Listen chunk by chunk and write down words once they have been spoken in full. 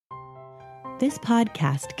This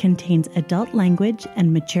podcast contains adult language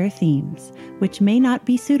and mature themes, which may not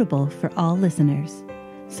be suitable for all listeners.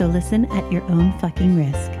 So listen at your own fucking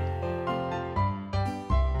risk.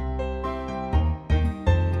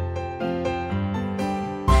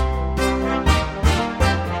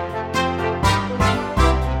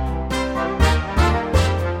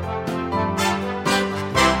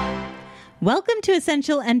 Welcome to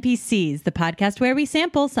Essential NPCs, the podcast where we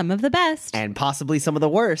sample some of the best and possibly some of the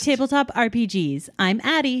worst tabletop RPGs. I'm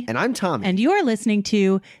Addie. And I'm Tommy. And you're listening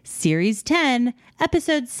to Series 10,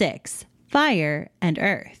 Episode 6, Fire and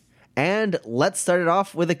Earth. And let's start it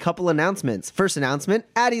off with a couple announcements. First announcement,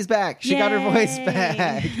 Addie's back. She got her voice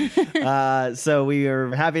back. So we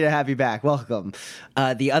are happy to have you back. Welcome.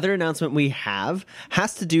 The other announcement we have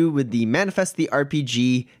has to do with the Manifest the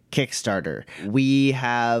RPG Kickstarter. We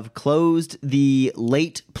have closed the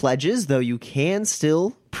late pledges, though you can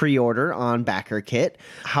still pre-order on BackerKit.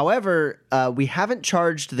 However, we haven't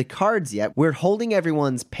charged the cards yet. We're holding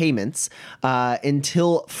everyone's payments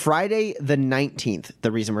until Friday the 19th.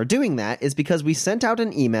 The reason we're doing that is because we sent out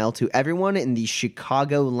an email to everyone in the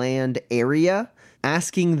Chicagoland area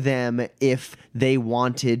asking them if they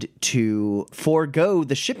wanted to forego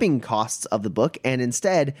the shipping costs of the book and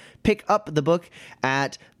instead pick up the book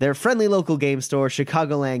at their friendly local game store,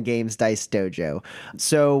 Chicagoland Games Dice Dojo.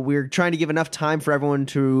 So we're trying to give enough time for everyone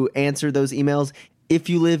to answer those emails. If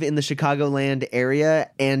you live in the Chicagoland area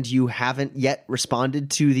and you haven't yet responded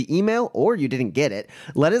to the email or you didn't get it,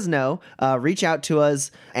 let us know. Reach out to us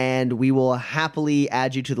and we will happily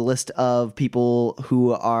add you to the list of people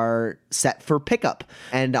who are set for pickup.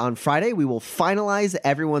 And on Friday, we will finalize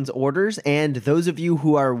everyone's orders. And those of you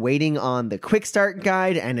who are waiting on the quick start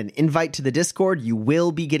guide and an invite to the Discord, you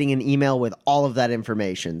will be getting an email with all of that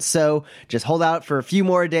information. So just hold out for a few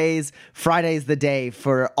more days. Friday's the day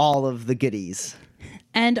for all of the goodies.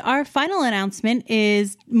 And our final announcement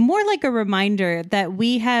is more like a reminder that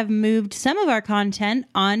we have moved some of our content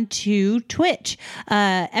onto Twitch.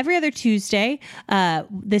 Every other Tuesday,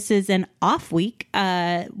 this is an off week,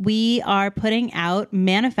 we are putting out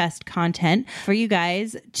Manifest content for you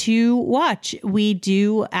guys to watch. We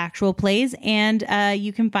do actual plays, and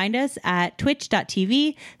you can find us at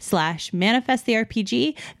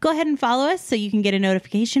twitch.tv/manifesttherepg. Go ahead and follow us so you can get a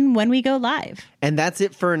notification when we go live. And that's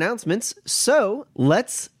it for announcements. So let's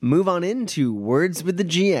move on into Words with the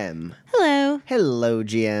GM. Hello. Hello,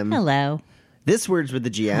 GM. Hello. This Words with the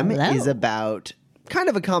GM is about kind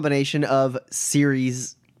of a combination of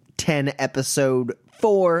Series 10 Episode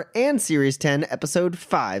 4 and Series 10 Episode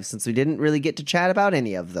 5, since we didn't really get to chat about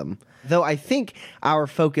any of them. Though I think our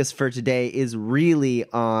focus for today is really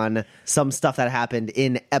on some stuff that happened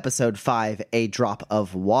in Episode 5, A Drop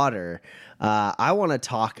of Water. I want to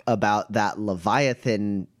talk about that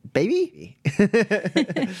Leviathan baby.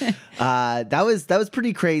 That was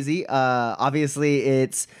pretty crazy. Obviously,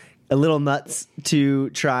 it's a little nuts to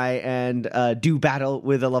try and do battle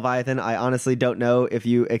with a Leviathan. I honestly don't know if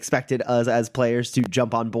you expected us as players to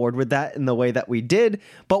jump on board with that in the way that we did,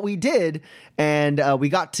 but we did, and we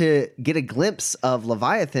got to get a glimpse of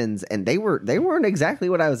Leviathans, and they weren't exactly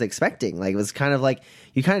what I was expecting. Like, it was kind of like,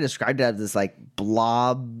 you kind of described it as this like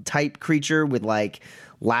blob type creature with like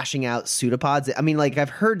lashing out pseudopods. I mean, like, I've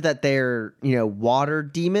heard that they're, water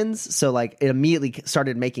demons, so like it immediately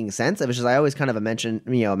started making sense. It was just, I always kind of imagine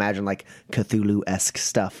like Cthulhu-esque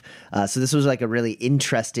stuff. So this was like a really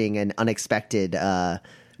interesting and unexpected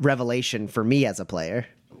revelation for me as a player.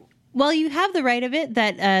 Well, you have the right of it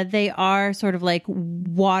that they are sort of like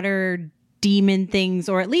water demon things,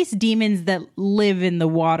 or at least demons that live in the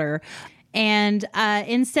water. And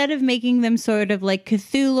instead of making them sort of like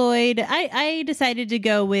Cthulhuoid, I decided to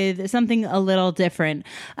go with something a little different.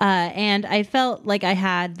 And I felt like I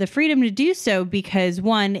had the freedom to do so because,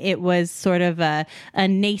 one, it was sort of a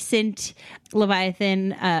nascent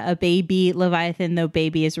Leviathan, a baby Leviathan, though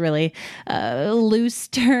baby is really a loose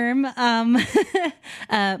term,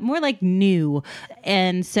 more like new.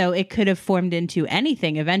 And so it could have formed into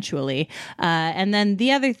anything eventually. And then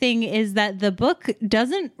the other thing is that the book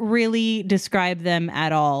doesn't really describe them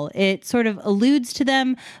at all. It sort of alludes to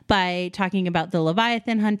them by talking about the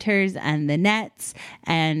Leviathan hunters and the nets,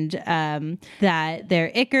 and that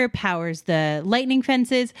their ichor powers the lightning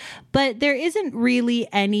fences. But there isn't really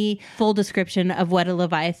any full description of what a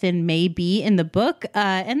Leviathan may be in the book,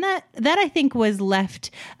 and that I think was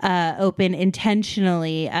left open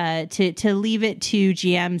intentionally to leave it to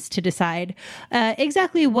GMs to decide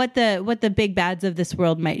exactly what the big bads of this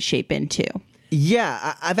world might shape into.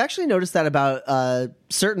 Yeah, I've actually noticed that about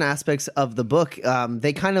certain aspects of the book,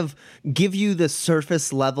 they kind of give you the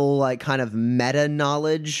surface level, like kind of meta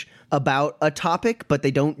knowledge about a topic, but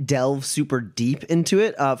they don't delve super deep into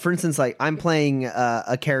it. For instance, like I'm playing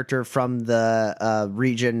a character from the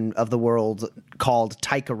region of the world called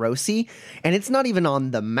Tycherosi, and it's not even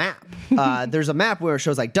on the map. There's a map where it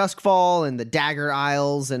shows like Duskfall and the Dagger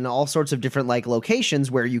Isles and all sorts of different like locations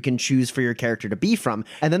where you can choose for your character to be from.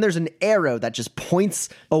 And then there's an arrow that just points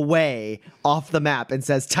away off the map and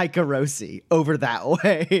says Tycherosi over that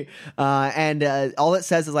way. And all it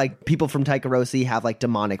says is like people from Tycherosi have like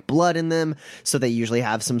demonic blood in them, so they usually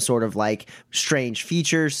have some sort of like strange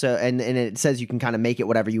features. So and it says you can kind of make it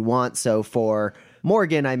whatever you want. So for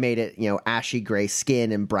Morgan, I made it, ashy gray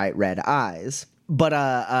skin and bright red eyes. But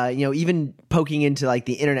even poking into like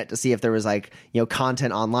the internet to see if there was like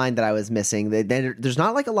content online that I was missing, there's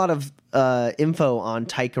not like a lot of info on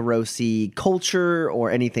Tycherosi culture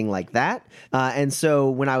or anything like that. And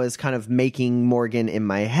so when I was kind of making Morgan in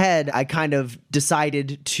my head, I kind of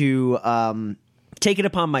decided to take it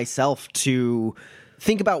upon myself to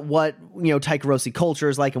think about what, Tycherosi culture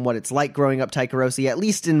is like and what it's like growing up Tycherosi, at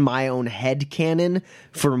least in my own head canon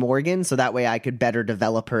for Morgan, so that way I could better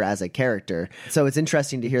develop her as a character. So it's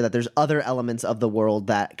interesting to hear that there's other elements of the world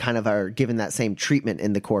that kind of are given that same treatment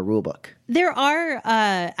in the core rulebook. There are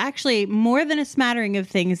actually more than a smattering of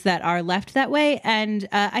things that are left that way, and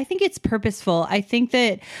I think it's purposeful. I think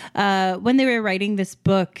that when they were writing this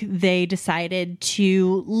book, they decided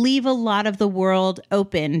to leave a lot of the world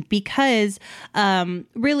open because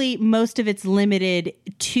really most of it's limited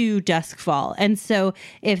to Duskfall. And so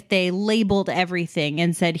if they labeled everything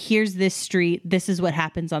and said, here's this street, this is what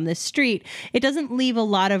happens on this street, it doesn't leave a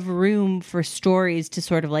lot of room for stories to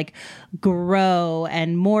sort of like grow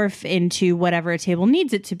and morph into whatever a table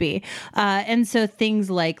needs it to be. And so things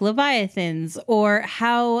like Leviathans, or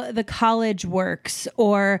how the college works,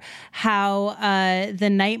 or how the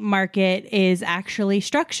night market is actually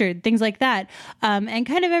structured, things like that, and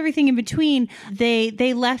kind of everything in between,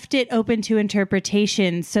 they left it open to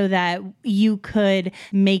interpretation so that you could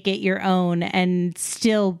make it your own and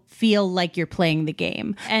still feel like you're playing the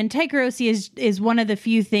game. And Tycherosi is one of the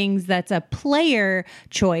few things that's a player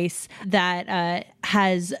choice that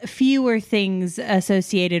has fewer things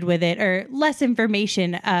associated with it, or less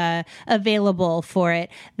information available for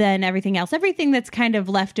it than everything else. Everything that's kind of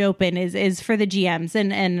left open is for the GMs,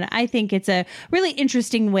 and I think it's a really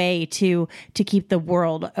interesting way to keep the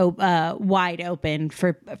world wide open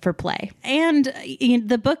for play. And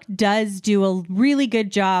the book does do a really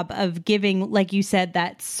good job of giving, like you said,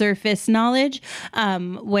 that surface knowledge,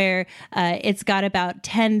 where it's got about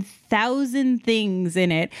 10,000 things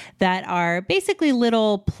in it that are basically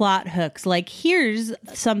little plot hooks, like here's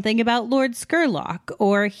something about Lord Skurlock,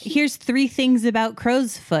 or here's 3 things about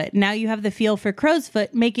Crowsfoot. Now you have the feel for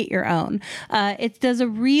Crowsfoot, make it your own. It does a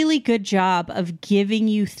really good job of giving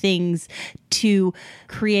you things to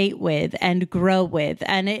create with and grow with.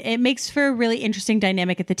 And it makes for a really interesting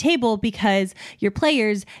dynamic at the table because your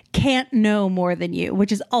players can't know more than you,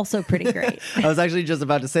 which is also pretty great. I was actually just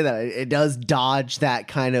about to say that. It does dodge that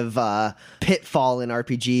kind of pitfall in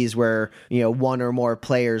RPGs where, one or more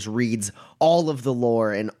players reads all of the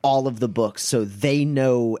lore and all of the books, so they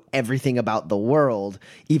know everything about the world,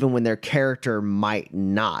 even when their character might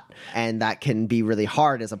not. And that can be really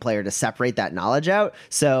hard as a player to separate that knowledge out.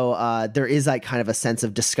 So there is like kind of a sense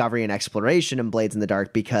of discovery and exploration in Blades in the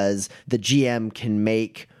Dark because the GM can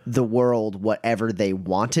make the world whatever they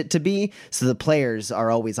want it to be, so the players are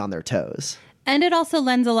always on their toes. And it also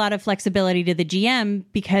lends a lot of flexibility to the GM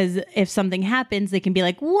because if something happens, they can be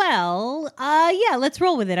like, well, yeah, let's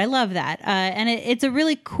roll with it. I love that. And it's a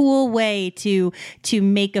really cool way to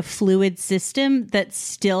make a fluid system that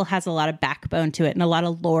still has a lot of backbone to it and a lot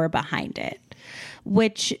of lore behind it,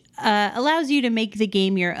 which allows you to make the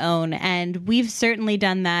game your own. And we've certainly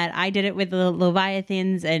done that. I did it with the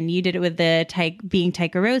Leviathans, and you did it with the being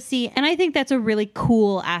Tycherosi. And I think that's a really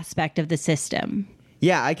cool aspect of the system.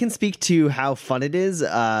 Yeah, I can speak to how fun it is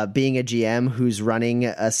being a GM who's running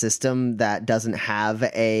a system that doesn't have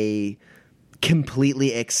a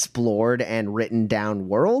completely explored and written down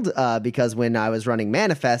world. Because when I was running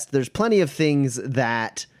Manifest, there's plenty of things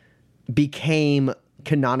that became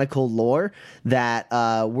canonical lore that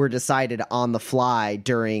were decided on the fly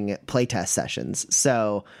during playtest sessions.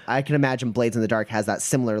 So I can imagine Blades in the Dark has that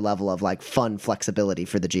similar level of like fun flexibility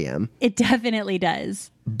for the GM. It definitely does.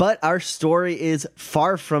 But our story is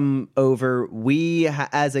far from over. We,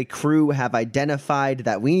 as a crew, have identified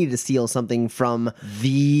that we need to steal something from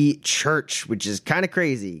the church, which is kind of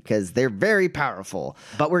crazy because they're very powerful.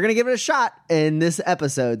 But we're going to give it a shot in this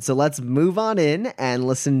episode. So let's move on in and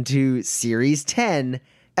listen to Series 10,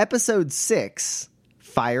 Episode 6,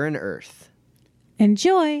 Fire and Earth.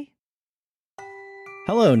 Enjoy.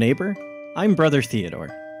 Hello, neighbor. I'm Brother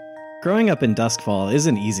Theodore. Growing up in Duskfall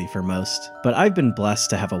isn't easy for most, but I've been blessed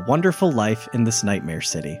to have a wonderful life in this nightmare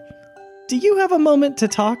city. Do you have a moment to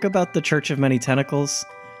talk about the Church of Many Tentacles?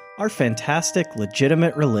 Our fantastic,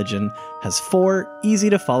 legitimate religion has 4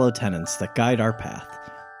 easy-to-follow tenets that guide our path.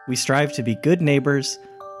 We strive to be good neighbors,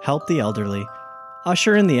 help the elderly,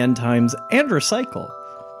 usher in the end times, and recycle.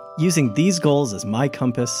 Using these goals as my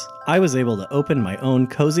compass, I was able to open my own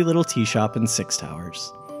cozy little tea shop in Six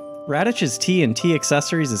Towers. Radich's Tea and Tea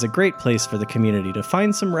Accessories is a great place for the community to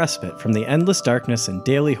find some respite from the endless darkness and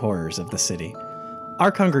daily horrors of the city.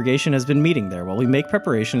 Our congregation has been meeting there while we make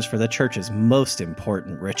preparations for the church's most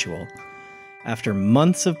important ritual. After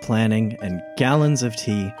months of planning and gallons of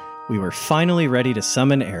tea, we were finally ready to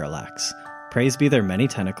summon Arilax, praise be their many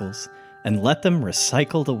tentacles, and let them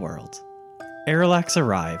recycle the world. Arilax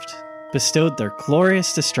arrived, bestowed their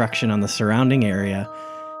glorious destruction on the surrounding area,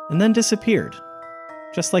 and then disappeared.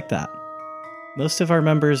 Just like that. Most of our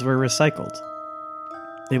members were recycled.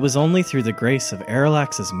 It was only through the grace of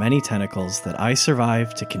Arilax's many tentacles that I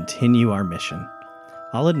survived to continue our mission.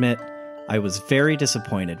 I'll admit, I was very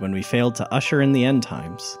disappointed when we failed to usher in the end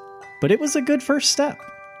times, but it was a good first step.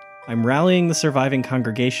 I'm rallying the surviving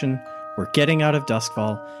congregation, we're getting out of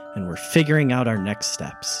Duskfall, and we're figuring out our next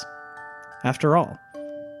steps. After all,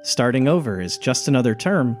 starting over is just another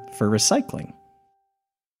term for recycling.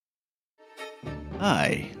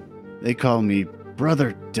 Hi, they call me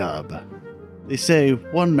Brother Dub. They say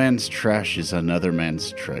one man's trash is another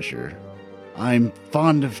man's treasure. I'm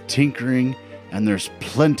fond of tinkering, and there's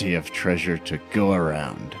plenty of treasure to go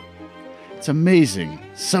around. It's amazing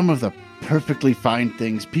some of the perfectly fine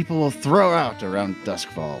things people will throw out around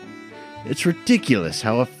Duskfall. It's ridiculous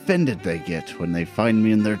how offended they get when they find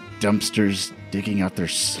me in their dumpsters digging out their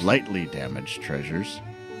slightly damaged treasures.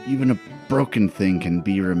 Even a broken thing can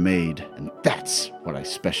be remade, and that's what I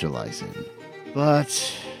specialize in.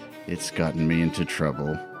 But it's gotten me into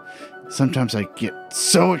trouble. Sometimes I get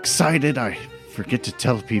so excited I forget to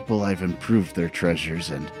tell people I've improved their treasures,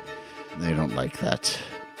 and they don't like that.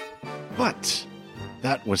 But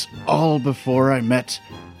that was all before I met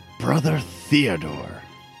Brother Theodore.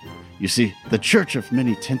 You see, the Church of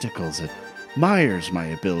Many Tentacles admires my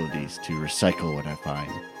abilities to recycle what I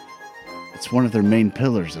find. It's one of their main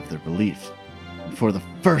pillars of their belief. And for the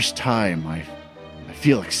first time, I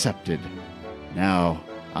feel accepted. Now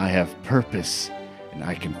I have purpose, and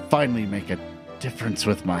I can finally make a difference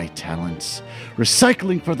with my talents,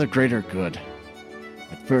 recycling for the greater good.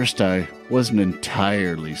 At first, I wasn't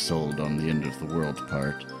entirely sold on the end of the world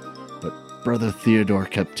part, but Brother Theodore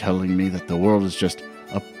kept telling me that the world is just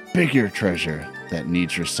a bigger treasure that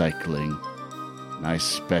needs recycling. And I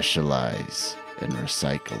specialize in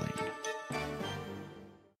recycling.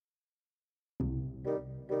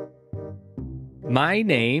 My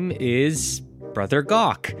name is Brother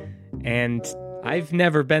Gawk, and I've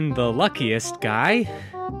never been the luckiest guy.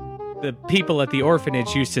 The people at the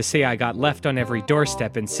orphanage used to say I got left on every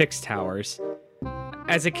doorstep in Six Towers.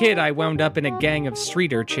 As a kid, I wound up in a gang of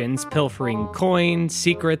street urchins pilfering coins,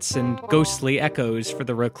 secrets, and ghostly echoes for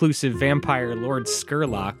the reclusive vampire Lord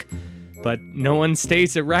Skurlock. But no one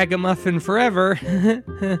stays a ragamuffin forever.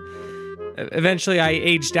 Eventually, I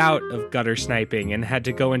aged out of gutter sniping and had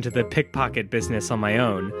to go into the pickpocket business on my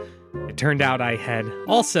own. It turned out I had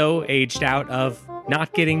also aged out of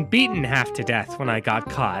not getting beaten half to death when I got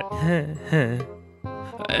caught.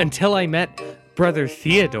 Until I met Brother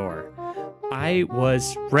Theodore. I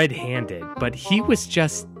was red-handed, but he was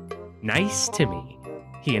just nice to me.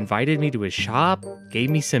 He invited me to his shop, gave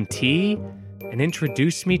me some tea, and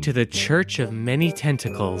introduced me to the Church of Many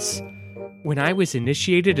Tentacles. When I was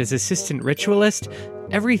initiated as assistant ritualist,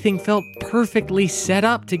 everything felt perfectly set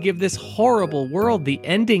up to give this horrible world the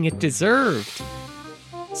ending it deserved.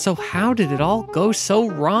 So how did it all go so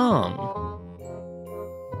wrong?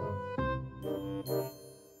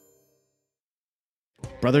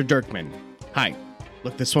 Brother Dirkman. Hi.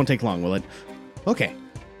 Look, this won't take long, will it? Okay.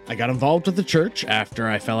 I got involved with the church after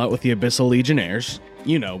I fell out with the Abyssal Legionnaires.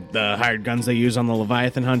 You know, the hired guns they use on the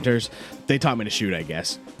Leviathan hunters. They taught me to shoot, I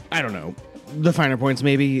guess. I don't know. The finer points,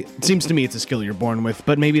 maybe. It seems to me it's a skill you're born with,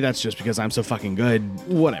 but maybe that's just because I'm so fucking good.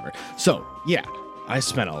 Whatever. So, yeah, I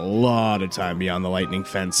spent a lot of time beyond the lightning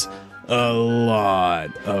fence. A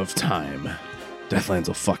lot of time. Deathlands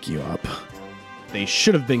will fuck you up. They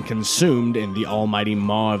should have been consumed in the almighty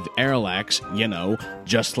maw of Erlax,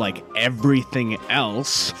 just like everything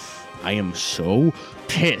else. I am so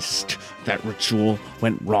pissed that ritual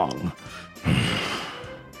went wrong.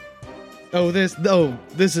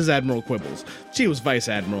 This is Admiral Quibbles. She was Vice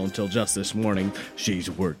Admiral until just this morning. She's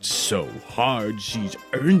worked so hard, she's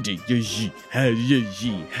earned it. She has.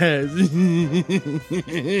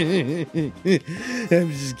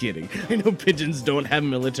 I'm just kidding. I know pigeons don't have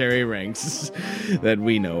military ranks that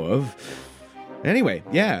we know of. Anyway,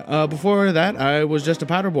 before that, I was just a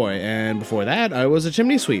powder boy, and before that, I was a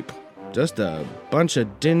chimney sweep. Just a bunch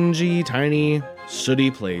of dingy, tiny,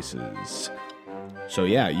 sooty places. So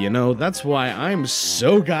that's why I'm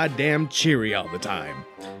so goddamn cheery all the time.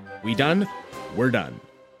 We done? We're done.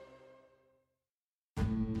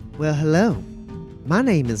 Well, hello. My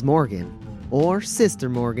name is Morgan, or Sister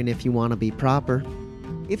Morgan if you want to be proper.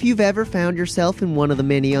 If you've ever found yourself in one of the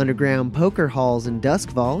many underground poker halls in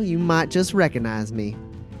Duskfall, you might just recognize me.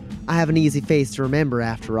 I have an easy face to remember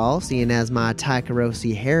after all, seeing as my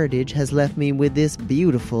Tycherosi heritage has left me with this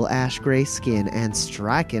beautiful ash-gray skin and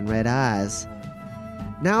striking red eyes.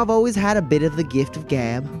 Now I've always had a bit of the gift of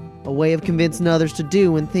gab, a way of convincing others to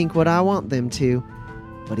do and think what I want them to.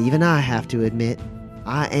 But even I have to admit,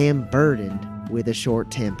 I am burdened with a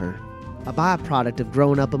short temper. A byproduct of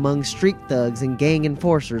growing up among street thugs and gang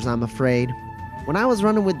enforcers, I'm afraid. When I was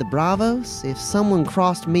running with the Bravos, if someone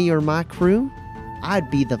crossed me or my crew,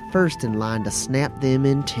 I'd be the first in line to snap them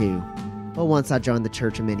in two. But once I joined the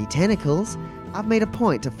Church of Many Tentacles, I've made a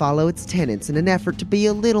point to follow its tenets in an effort to be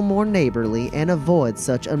a little more neighborly and avoid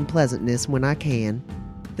such unpleasantness when I can.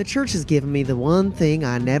 The church has given me the one thing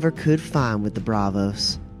I never could find with the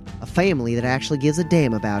Bravos, a family that actually gives a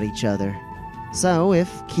damn about each other. So if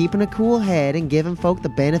keeping a cool head and giving folk the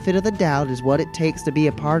benefit of the doubt is what it takes to be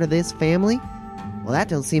a part of this family, well, that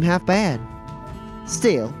don't seem half bad.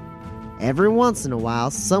 Still, every once in a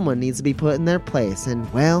while someone needs to be put in their place, and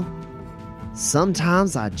well,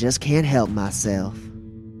 sometimes I just can't help myself.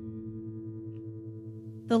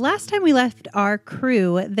 The last time we left our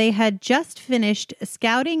crew, they had just finished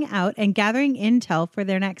scouting out and gathering intel for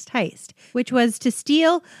their next heist, which was to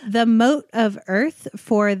steal the Moat of Earth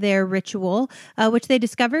for their ritual, which they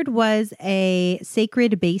discovered was a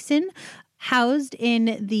sacred basin housed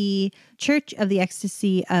in the Church of the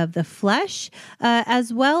Ecstasy of the Flesh,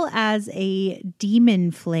 as well as a demon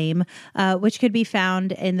flame, which could be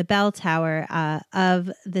found in the bell tower of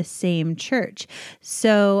the same church.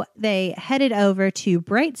 So they headed over to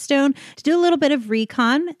Brightstone to do a little bit of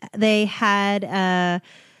recon. They had a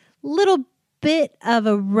little bit of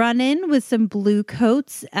a run-in with some blue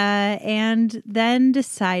coats and then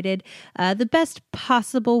decided the best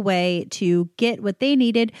possible way to get what they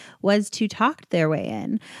needed was to talk their way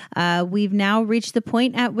in. We've now reached the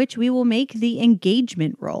point at which we will make the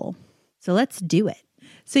engagement roll. So let's do it.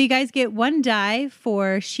 So you guys get one die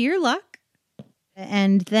for sheer luck,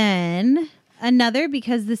 and then another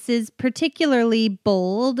because this is particularly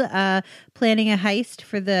bold, planning a heist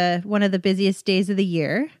for one of the busiest days of the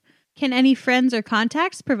year. Can any friends or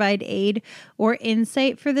contacts provide aid or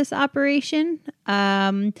insight for this operation?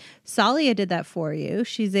 Salia did that for you.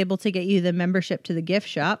 She's able to get you the membership to the gift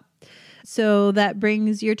shop. So that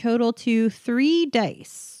brings your total to 3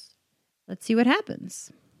 dice. Let's see what happens.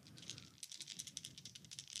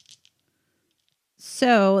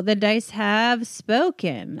 So the dice have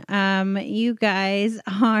spoken. You guys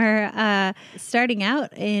are starting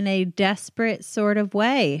out in a desperate sort of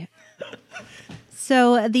way.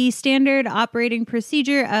 So the standard operating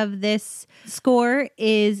procedure of this score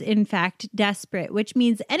is, in fact, desperate, which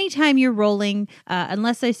means anytime you're rolling,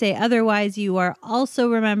 unless I say otherwise, you are also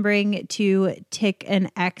remembering to tick an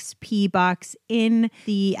XP box in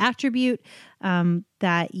the attribute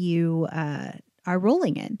that you are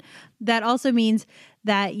rolling in. That also means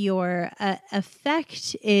that your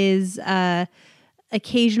effect is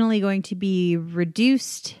occasionally going to be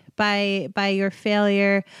reduced by your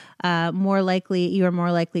failure. You are more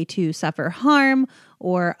likely to suffer harm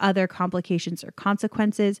or other complications or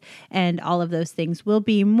consequences, and all of those things will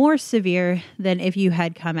be more severe than if you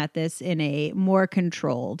had come at this in a more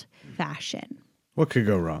controlled fashion. What could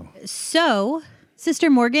go wrong? So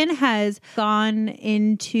Sister Morgan has gone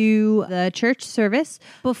into the church service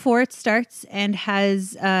before it starts and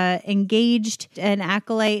has engaged an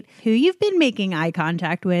acolyte who you've been making eye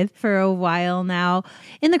contact with for a while now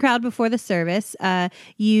in the crowd before the service.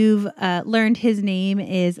 You've learned his name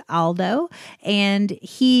is Aldo, and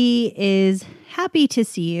he is happy to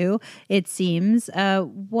see you, it seems.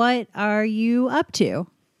 What are you up to?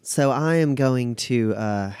 So I am going to,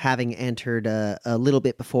 having entered a little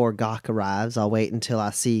bit before Gok arrives, I'll wait until I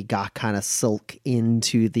see Gok kind of sulk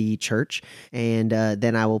into the church, and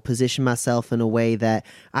then I will position myself in a way that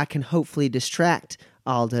I can hopefully distract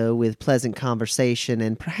Aldo with pleasant conversation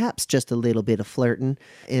and perhaps just a little bit of flirting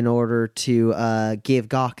in order to give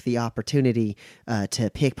Gok the opportunity to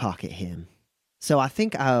pickpocket him. So I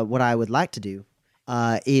think what I would like to do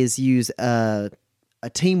is use a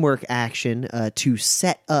teamwork action to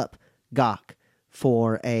set up Gok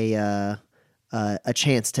for a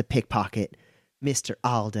chance to pickpocket Mr.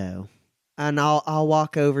 Aldo. And I'll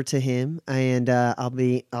walk over to him and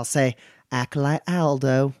I'll say, Acolyte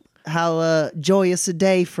Aldo, how joyous a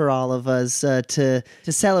day for all of us to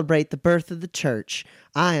celebrate the birth of the church.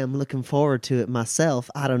 I am looking forward to it myself.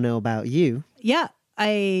 I don't know about you. Yeah,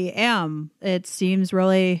 I am. It seems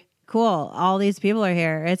really cool. All these people are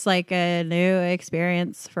here. It's like a new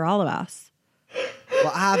experience for all of us.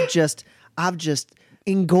 Well, I've just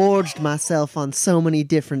engorged myself on so many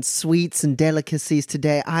different sweets and delicacies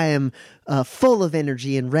today. I am full of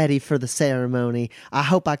energy and ready for the ceremony. I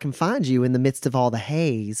hope I can find you in the midst of all the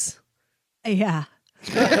haze. Yeah.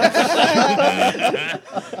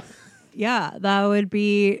 Yeah, that would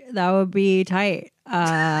be tight.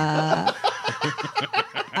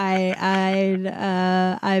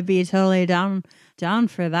 I'd be totally down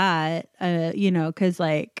for that. Because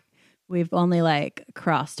like we've only like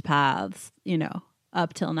crossed paths,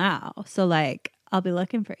 up till now. So like I'll be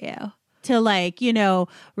looking for you to like,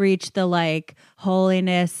 reach the like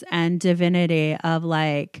holiness and divinity of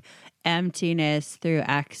like emptiness through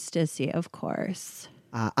ecstasy, of course.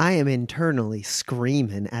 I am internally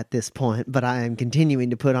screaming at this point, but I am continuing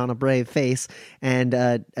to put on a brave face and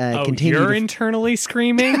continue. You're internally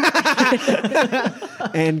screaming,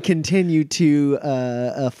 and continue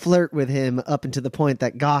to flirt with him up until the point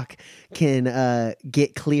that Gok can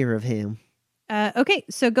get clear of him. Okay,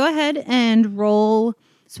 so go ahead and roll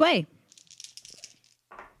sway.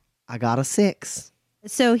 I got a 6.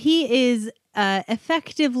 So he is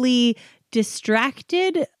effectively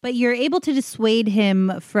distracted, but you're able to dissuade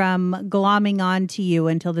him from glomming onto you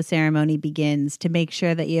until the ceremony begins to make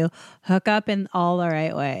sure that you hook up in all the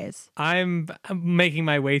right ways. I'm making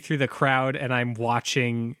my way through the crowd and I'm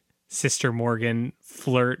watching Sister Morgan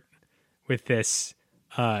flirt with this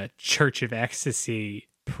Church of Ecstasy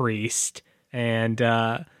priest. And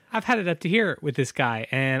I've had it up to here with this guy,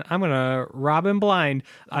 and I'm going to rob him blind.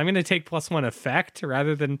 I'm going to take +1 effect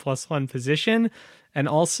rather than +1 position. And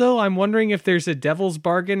also, I'm wondering if there's a devil's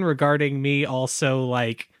bargain regarding me also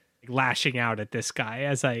like lashing out at this guy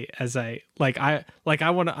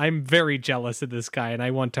I'm very jealous of this guy and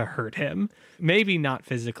I want to hurt him. Maybe not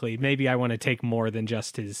physically. Maybe I want to take more than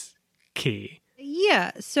just his key.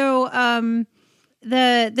 Yeah. So,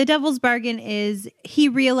 the devil's bargain is he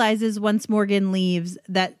realizes once Morgan leaves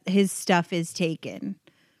that his stuff is taken.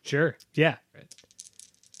 Sure. Yeah.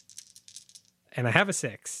 And I have a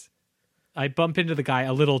 6. I bump into the guy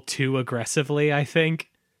a little too aggressively, I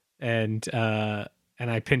think, and I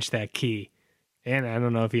pinch that key. And I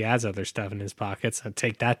don't know if he has other stuff in his pockets. I'd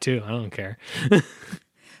take that too. I don't care.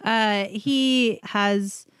 He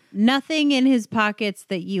has nothing in his pockets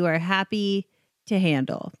that you are happy to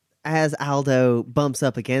handle. As Aldo bumps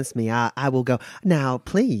up against me, I will go, now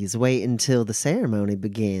please wait until the ceremony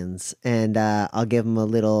begins. And I'll give him a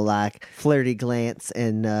little like flirty glance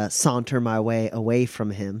and saunter my way away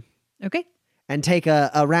from him. Okay. And take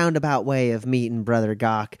a roundabout way of meeting Brother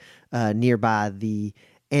Gok nearby the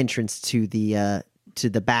entrance to the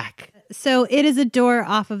back. So it is a door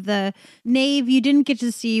off of the nave. You didn't get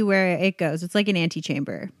to see where it goes. It's like an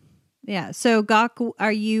antechamber. Yeah. So Gok,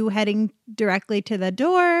 are you heading directly to the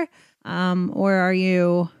door? Or are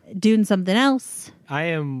you doing something else? I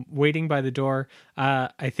am waiting by the door.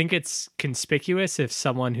 I think it's conspicuous if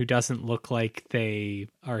someone who doesn't look like they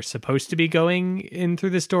are supposed to be going in through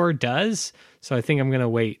this door does. So I think I'm going to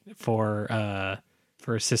wait for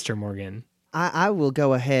Sister Morgan. I will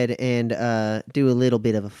go ahead and do a little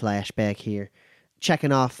bit of a flashback here.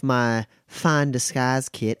 Checking off my fine disguise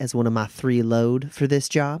kit as one of my 3 load for this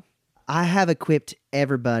job. I have equipped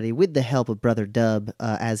everybody with the help of Brother Dub,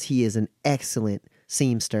 as he is an excellent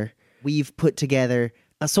seamster. We've put together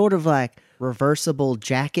a sort of like reversible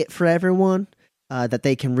jacket for everyone that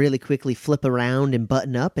they can really quickly flip around and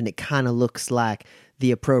button up, and it kind of looks like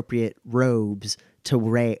the appropriate robes to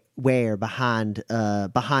wear behind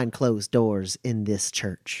closed doors in this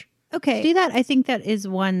church. Okay. To do that, I think that is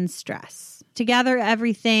one stress. To gather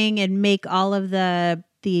everything and make all of the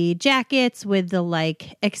the jackets with the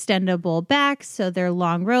like extendable backs, so they're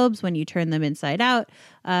long robes when you turn them inside out.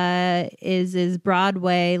 Is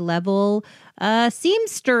Broadway level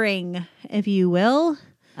seamstering, if you will.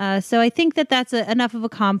 So I think that that's enough of a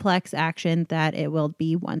complex action that it will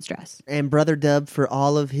be 1 stress. And Brother Dub, for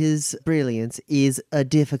all of his brilliance, is a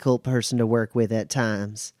difficult person to work with at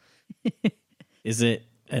times. Is it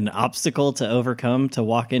an obstacle to overcome to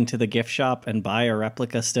walk into the gift shop and buy a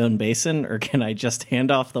replica stone basin, or can I just hand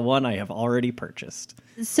off the one I have already purchased?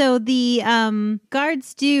 So the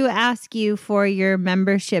guards do ask you for your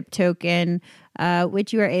membership token,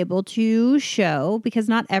 which you are able to show because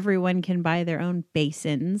not everyone can buy their own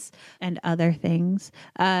basins and other things.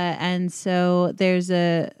 And so there's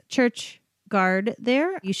a church guard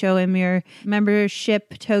there. You show him your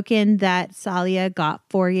membership token that Salia got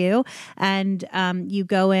for you, and you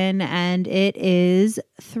go in, and it is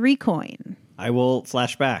 3 coin. I will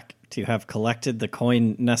flash back to have collected the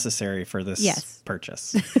coin necessary for this Yes.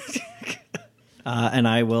 purchase. And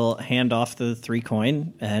I will hand off the 3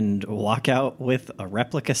 coin and walk out with a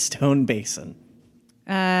replica stone basin.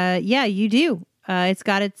 Yeah, you do. It's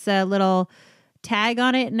got its little tag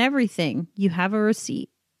on it and everything. You have a receipt.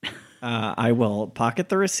 I will pocket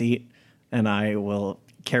the receipt, and I will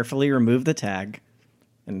carefully remove the tag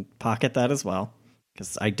and pocket that as well,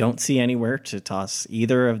 because I don't see anywhere to toss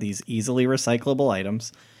either of these easily recyclable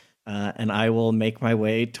items. And I will make my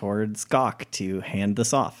way towards Gawk to hand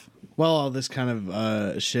this off. While all this kind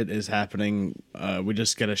of shit is happening, we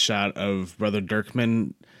just get a shot of Brother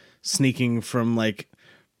Dirkman sneaking from like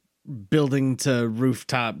building to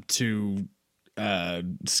rooftop to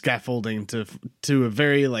scaffolding to a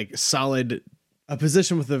very like solid a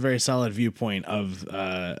position with a very solid viewpoint of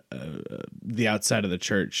the outside of the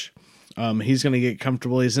church. He's gonna get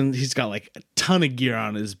comfortable. He's got like a ton of gear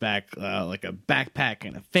on his back, like a backpack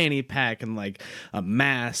and a fanny pack and like a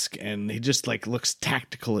mask, and he just like looks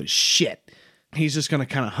tactical as shit. He's just gonna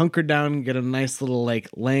kind of hunker down, get a nice little like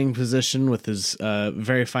laying position with his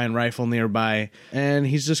very fine rifle nearby, and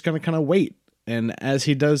he's just gonna kind of wait. And as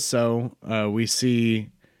he does so, we see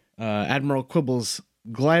Admiral Quibbles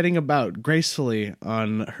gliding about gracefully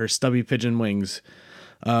on her stubby pigeon wings,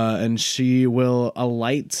 and she will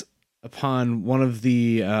alight upon one of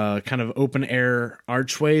the kind of open air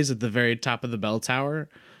archways at the very top of the bell tower,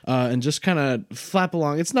 and just kind of flap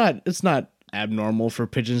along. It's not abnormal for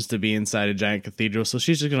pigeons to be inside a giant cathedral, so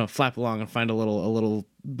she's just gonna flap along and find a little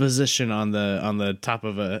position on the top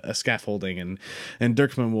of a scaffolding, and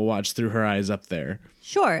Dirkman will watch through her eyes up there.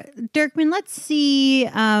 Sure. Dirkman, let's see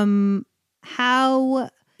how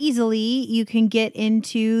easily you can get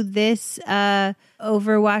into this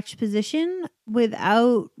overwatch position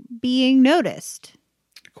without being noticed.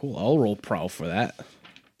 Cool. I'll roll prowl for that.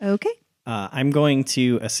 Okay. I'm going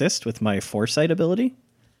to assist with my foresight ability,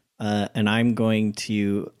 and I'm going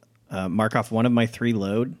to mark off one of my 3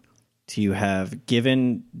 load to have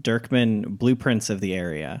given Dirkman blueprints of the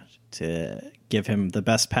area to give him the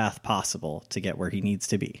best path possible to get where he needs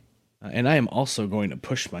to be. And I am also going to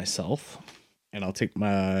push myself, and I'll take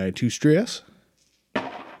my 2 stress.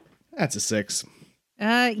 That's a 6.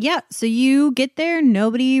 Yeah, so you get there,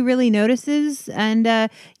 nobody really notices, and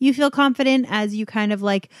you feel confident as you kind of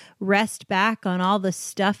like rest back on all the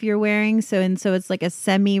stuff you're wearing. So it's like a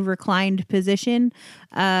semi-reclined position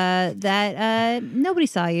that nobody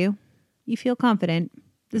saw you. You feel confident.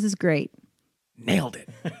 This is great. Nailed it.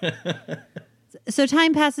 So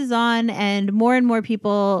time passes on, and more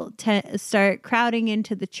people start crowding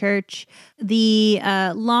into the church. The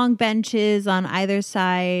long benches on either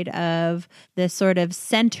side of the sort of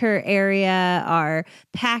center area are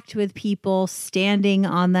packed with people standing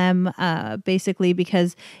on them, basically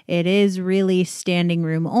because it is really standing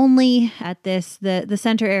room only at this. The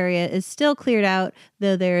center area is still cleared out,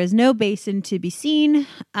 though there is no basin to be seen.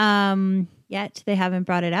 Yet they haven't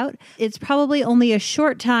brought it out. It's probably only a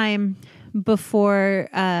short time before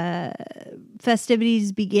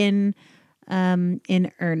festivities begin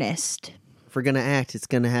in earnest. If we're going to act, it's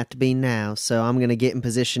going to have to be now. So I'm going to get in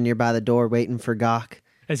position nearby the door waiting for Gawk.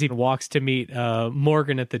 As he walks to meet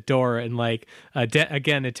Morgan at the door and like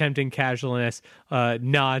again attempting casualness,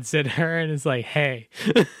 nods at her and is like, "Hey,"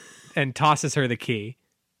 and tosses her the key.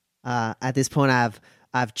 At this point,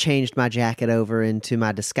 I've changed my jacket over into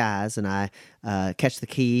my disguise, and I catch the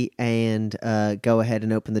key and go ahead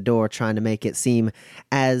and open the door, trying to make it seem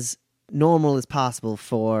as normal as possible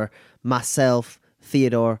for myself,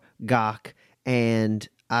 Theodore, Gawk, and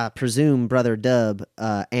I presume Brother Dub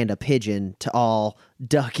and a pigeon to all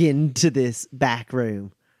duck into this back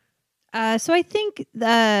room. So I think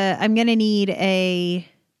I'm going to need a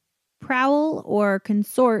prowl or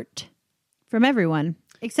consort from everyone.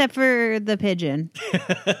 Except for the pigeon.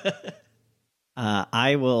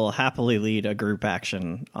 I will happily lead a group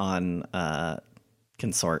action on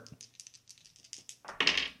Consort.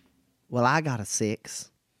 Well, I got a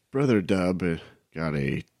 6. Brother Dub got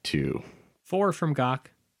a 2. 4 from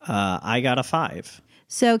Gawk. I got a 5.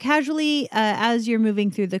 So casually, as you're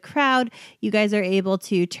moving through the crowd, you guys are able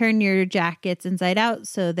to turn your jackets inside out.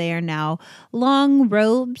 So they are now long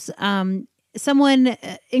robes. Someone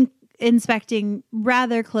inspecting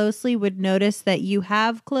rather closely would notice that you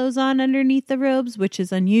have clothes on underneath the robes, which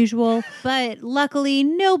is unusual. But luckily,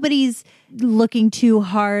 nobody's looking too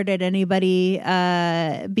hard at anybody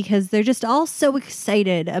because they're just all so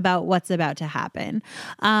excited about what's about to happen.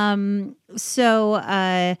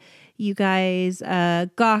 You guys,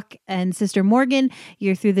 Gawk and Sister Morgan,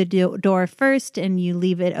 you're through the door first and you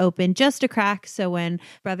leave it open just a crack. So when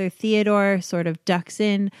Brother Theodore sort of ducks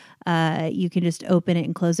in, you can just open it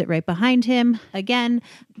and close it right behind him. Again,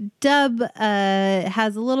 Dub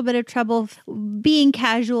has a little bit of trouble being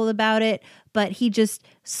casual about it, but he just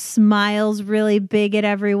smiles really big at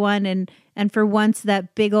everyone. And for once,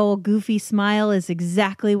 that big old goofy smile is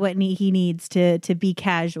exactly what he needs to be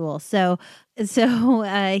casual. So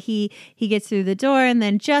he gets through the door, and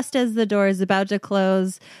then just as the door is about to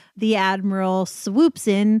close, the Admiral swoops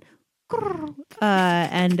in,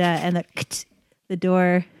 and the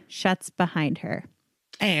door shuts behind her.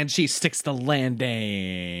 And she sticks the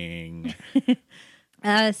landing.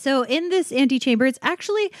 So in this antechamber, it's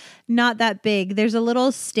actually not that big. There's a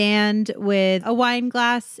little stand with a wine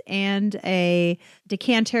glass and a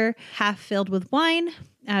decanter half filled with wine,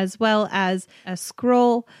 as well as a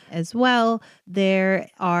scroll as well. There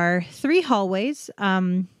are 3 hallways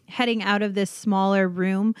heading out of this smaller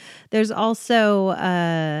room. There's also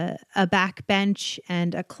a back bench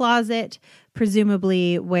and a closet,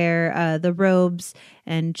 presumably where the robes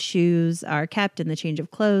and shoes are kept and the change of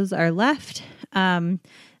clothes are left.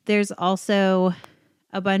 There's also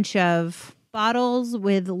a bunch of bottles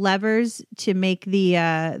with levers to make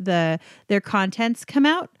their contents come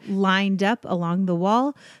out, lined up along the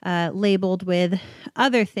wall, labeled with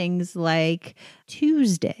other things like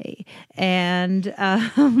Tuesday and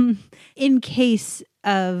in case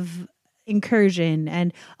of incursion,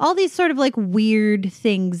 and all these sort of like weird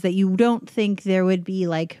things that you don't think there would be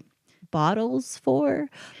like bottles for.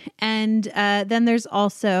 And then there's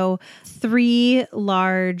also 3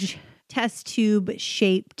 large test tube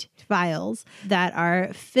shaped vials that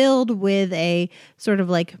are filled with a sort of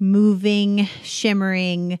like moving,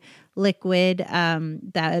 shimmering liquid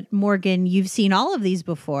that, Morgan, you've seen all of these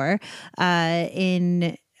before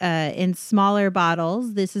in smaller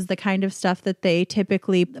bottles. This is the kind of stuff that they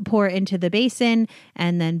typically pour into the basin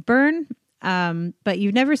and then burn. But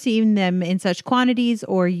you've never seen them in such quantities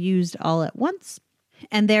or used all at once.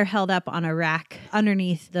 And they're held up on a rack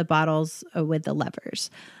underneath the bottles with the levers.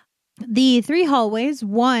 The 3 hallways,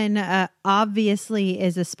 one obviously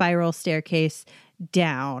is a spiral staircase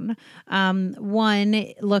down. One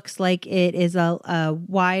looks like it is a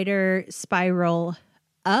wider spiral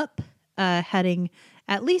up, heading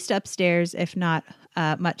at least upstairs, if not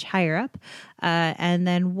much higher up. And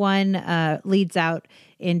then one leads out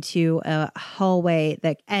into a hallway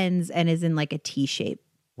that ends and is in like a T shape.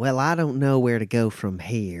 Well, I don't know where to go from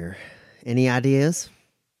here. Any ideas?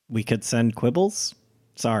 We could send Quibbles.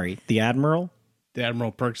 Sorry, the Admiral. The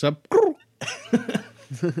Admiral perks up.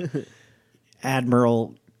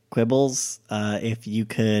 Admiral Quibbles, if you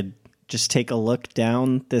could just take a look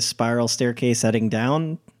down this spiral staircase heading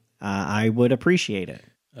down, I would appreciate it.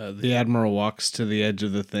 The Admiral walks to the edge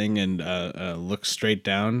of the thing and looks straight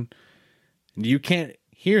down. And you can't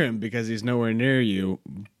hear him because he's nowhere near you,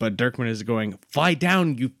 but Dirkman is going, "Fly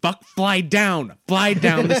down, you fuck, fly down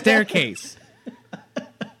the staircase."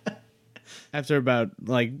 After about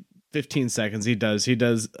like 15 seconds, he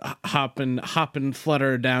does hop and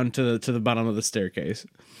flutter down to the bottom of the staircase.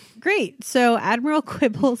 Great. So Admiral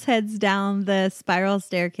Quibbles heads down the spiral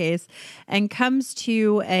staircase and comes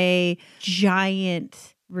to a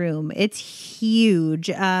giant room. It's huge.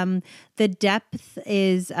 The depth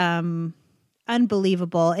is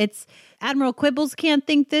unbelievable. It's Admiral Quibbles can't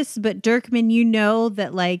think this, but Dirkman, you know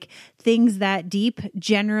that like things that deep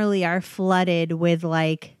generally are flooded with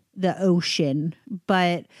like the ocean,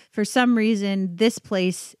 but for some reason this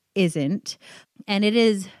place isn't, and it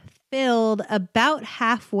is filled about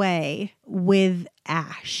halfway with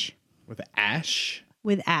ash. With ash?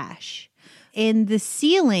 With ash. In the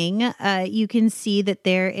ceiling, you can see that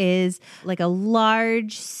there is like a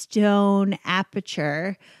large stone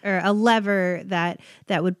aperture, or a lever that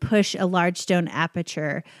would push a large stone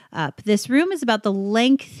aperture up. This room is about the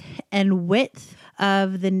length and width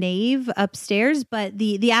of the nave upstairs, but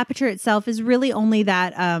the aperture itself is really only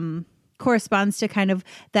that corresponds to kind of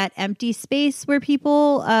that empty space where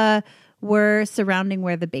people were surrounding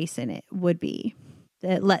where the basin it would be.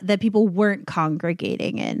 That people weren't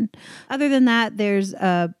congregating in. Other than that, there's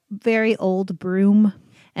a very old broom.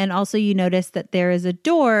 And also you notice that there is a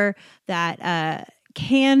door that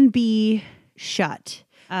can be shut,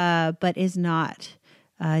 but is not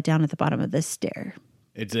down at the bottom of this stair.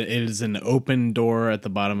 It is an open door at the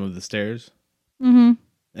bottom of the stairs? Mm-hmm.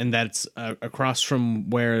 And that's across from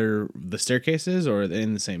where the staircase is, or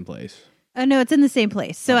in the same place? No, it's in the same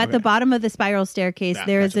place. So at the okay. bottom of the spiral staircase,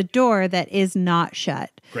 there is gotcha. a door that is not shut.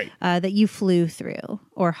 Great. That you flew through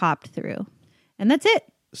or hopped through. And that's it.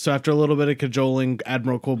 So after a little bit of cajoling,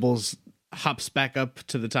 Admiral Quibbles hops back up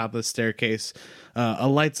to the top of the staircase,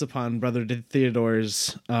 alights upon Brother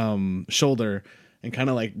Theodore's shoulder, and kind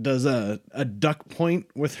of like does a duck point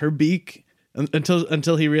with her beak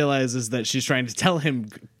until he realizes that she's trying to tell him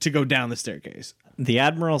to go down the staircase. The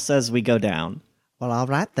Admiral says we go down, Well, all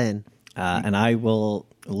right then. and I will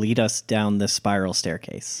lead us down this spiral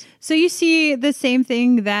staircase. So you see the same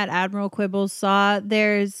thing that Admiral Quibbles saw.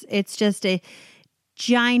 It's just a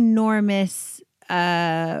ginormous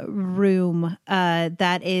room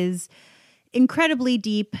that is incredibly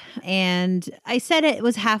deep. And I said it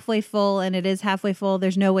was halfway full, and it is halfway full.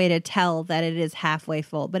 There's no way to tell that it is halfway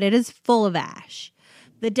full, but it is full of ash.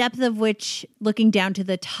 The depth of which, looking down to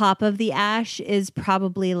the top of the ash, is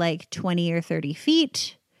probably like 20 or 30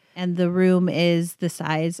 feet. And the room is the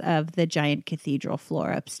size of the giant cathedral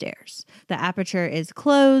floor upstairs. The aperture is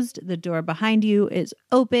closed. The door behind you is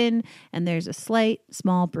open. And there's a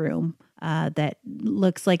small broom that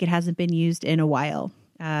looks like it hasn't been used in a while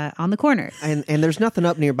on the corner. And there's nothing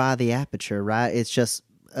up nearby the aperture, right? It's just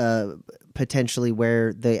potentially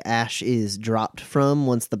where the ash is dropped from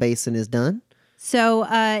once the basin is done. So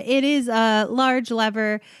it is a large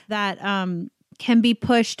lever that can be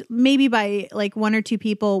pushed maybe by like one or two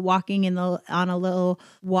people walking on a little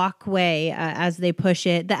walkway as they push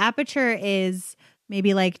it. The aperture is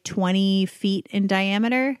maybe like 20 feet in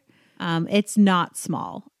diameter. It's not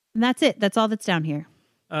small. And that's it. That's all that's down here.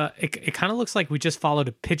 It kind of looks like we just followed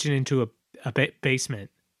a pigeon into a basement.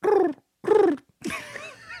 No,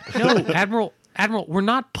 Admiral, we're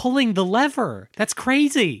not pulling the lever. That's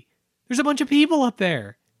crazy. There's a bunch of people up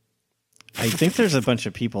there. I think there's a bunch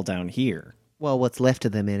of people down here. Well, what's left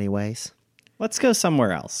of them anyways. Let's go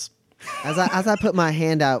somewhere else. As I put my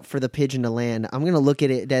hand out for the pigeon to land, I'm going to look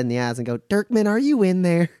at it dead in the eyes and go, Dirkman, are you in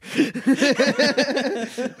there?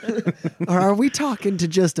 Or are we talking to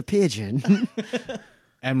just a pigeon?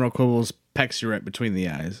 Admiral Quibbles pecks you right between the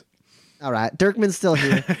eyes. All right, Dirkman's still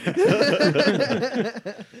here.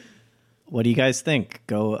 What do you guys think?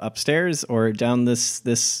 Go upstairs or down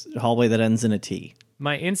this hallway that ends in a T?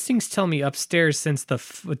 My instincts tell me upstairs since the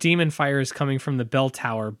demon fire is coming from the bell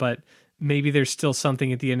tower, but maybe there's still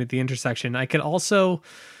something at the end of the intersection. I could also,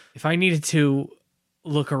 if I needed to,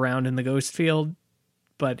 look around in the ghost field,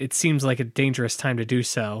 but it seems like a dangerous time to do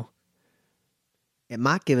so. It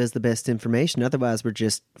might give us the best information. Otherwise, we're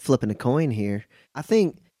just flipping a coin here. I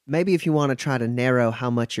think maybe if you want to try to narrow how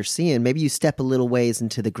much you're seeing, maybe you step a little ways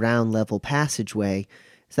into the ground level passageway.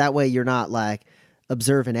 So that way you're not like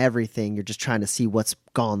observing everything. You're just trying to see what's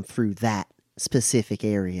gone through that specific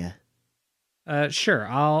area. Sure.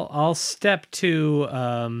 I'll step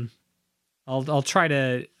to. I'll try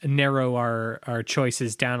to narrow our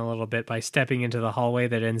choices down a little bit by stepping into the hallway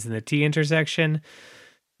that ends in the T intersection.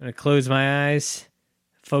 I'm gonna close my eyes,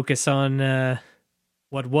 focus on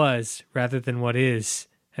what was rather than what is,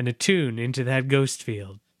 and attune into that ghost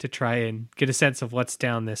field to try and get a sense of what's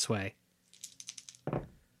down this way.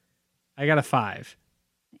 I got a 5.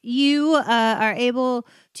 You are able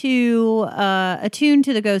to attune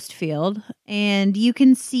to the ghost field, and you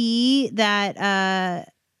can see that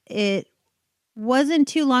it wasn't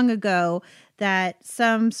too long ago that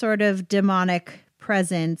some sort of demonic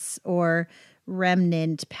presence or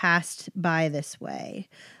remnant passed by this way.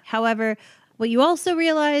 However, what you also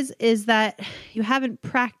realize is that you haven't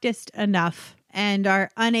practiced enough and are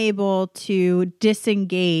unable to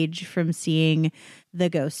disengage from seeing the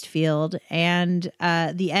ghost field. And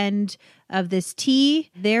the end of this T,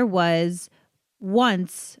 there was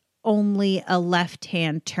once only a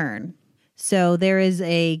left-hand turn. So there is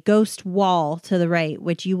a ghost wall to the right,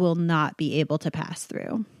 which you will not be able to pass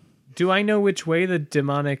through. Do I know which way the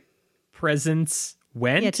demonic presence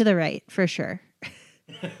went? Yeah, to the right, for sure.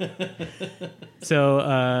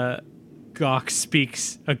 So Gawk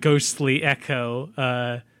speaks a ghostly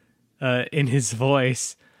echo in his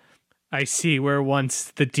voice. I see where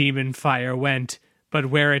once the demon fire went, but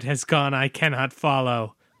where it has gone I cannot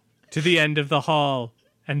follow. To the end of the hall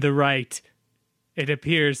and the right, it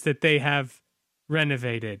appears that they have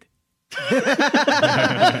renovated.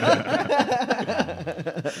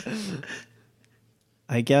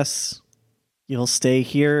 I guess you'll stay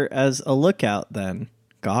here as a lookout then,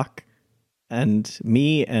 Gawk. And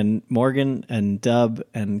me and Morgan and Dub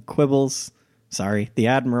and Quibbles, the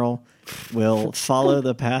Admiral, will follow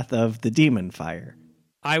the path of the demon fire.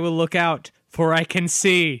 I will look out, for I can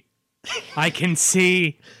see. I can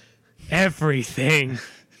see everything.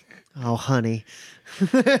 Oh, honey. Oh,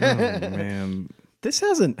 man. This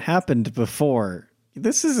hasn't happened before.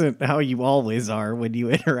 This isn't how you always are when you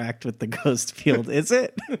interact with the ghost field, is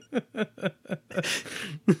it?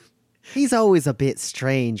 He's always a bit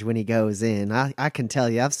strange when he goes in. I can tell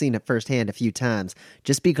you, I've seen it firsthand a few times.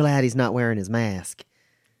 Just be glad he's not wearing his mask.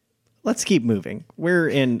 Let's keep moving. We're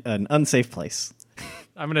in an unsafe place.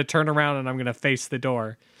 I'm going to turn around and I'm going to face the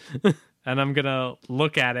door. And I'm going to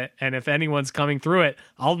look at it. And if anyone's coming through it,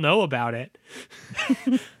 I'll know about it.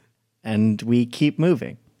 And we keep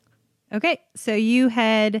moving. Okay, so you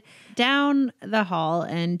head down the hall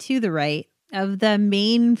and to the right of the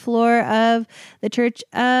main floor of the Church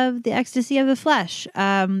of the Ecstasy of the Flesh.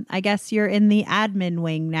 I guess you're in the admin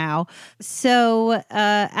wing now. So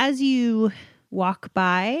as you walk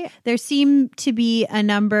by, there seem to be a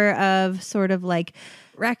number of sort of like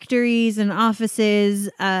rectories and offices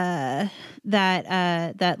that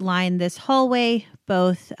line this hallway,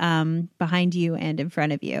 both behind you and in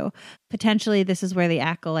front of you. Potentially, this is where the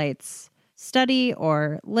acolytes study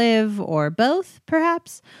or live or both,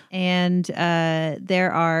 perhaps. And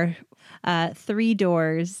there are 3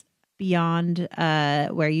 doors beyond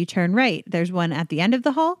where you turn right. There's one at the end of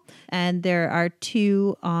the hall, and there are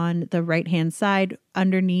 2 on the right-hand side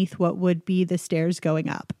underneath what would be the stairs going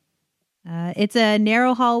up. It's a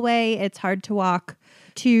narrow hallway. It's hard to walk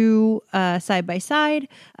 2 side by side,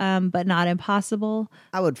 but not impossible.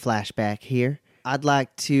 I would flashback here. I'd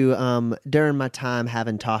like to, during my time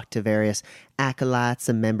having talked to various acolytes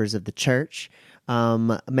and members of the church,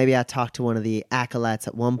 maybe I talked to one of the acolytes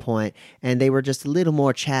at one point, and they were just a little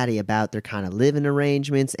more chatty about their kind of living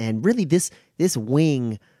arrangements and really this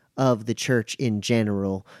wing of the church in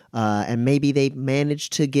general. And maybe they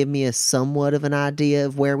managed to give me a somewhat of an idea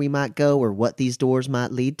of where we might go or what these doors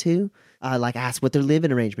might lead to. Like ask what their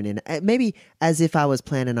living arrangement is. Maybe as if I was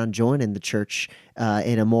planning on joining the church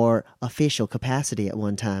in a more official capacity at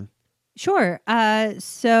one time. Sure.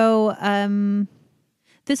 So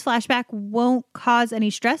this flashback won't cause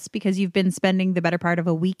any stress because you've been spending the better part of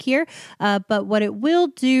a week here. But what it will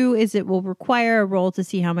do is it will require a roll to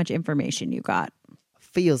see how much information you got.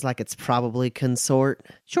 Feels like it's probably consort.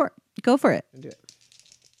 Sure. Go for it. Do it.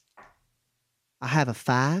 I have a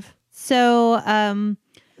 5. So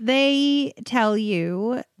they tell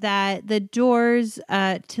you that the doors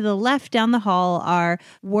to the left down the hall are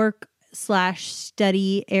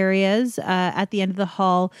work/study areas. At the end of the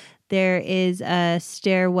hall, there is a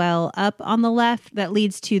stairwell up on the left that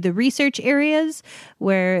leads to the research areas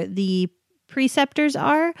where the preceptors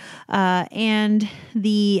are, and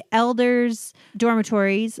the elders'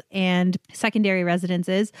 dormitories and secondary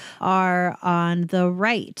residences are on the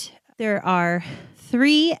right. There are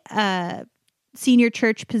 3 senior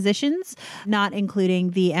church positions, not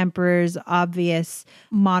including the emperor's obvious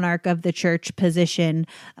monarch of the church position.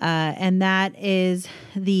 And that is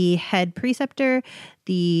the head preceptor,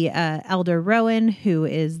 the elder Rowan, who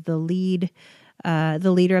is the leader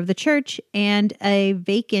of the church, and a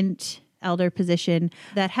vacant elder position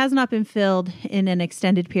that has not been filled in an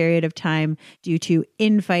extended period of time due to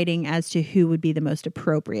infighting as to who would be the most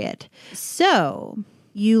appropriate. So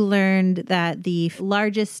you learned that the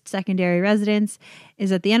largest secondary residence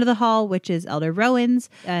is at the end of the hall, which is Elder Rowan's,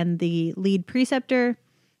 and the lead Preceptor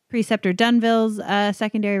Dunville's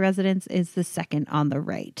secondary residence is the second on the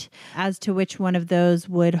right. As to which one of those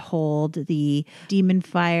would hold the demon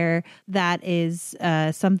fire, that is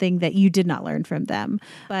something that you did not learn from them.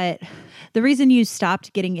 But the reason you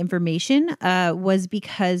stopped getting information was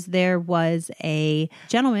because there was a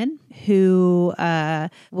gentleman who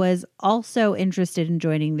was also interested in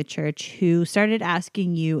joining the church who started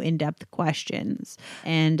asking you in-depth questions.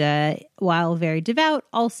 And while very devout,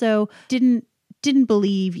 also didn't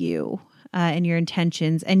believe you and your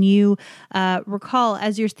intentions. And you recall,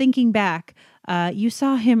 as you're thinking back, you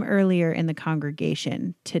saw him earlier in the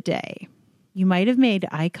congregation today. You might have made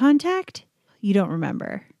eye contact. You don't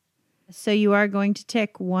remember. So you are going to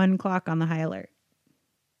tick 1 clock on the high alert.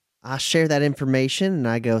 I share that information and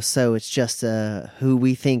I go, so it's just who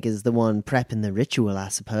we think is the one prepping the ritual, I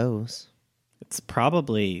suppose. It's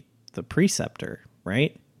probably the preceptor,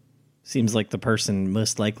 right? Seems like the person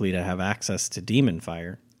most likely to have access to demon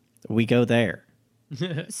fire. We go there.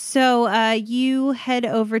 So you head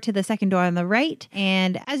over to the second door on the right,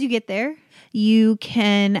 and as you get there, you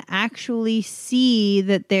can actually see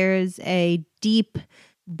that there's a deep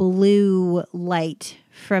blue light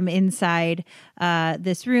from inside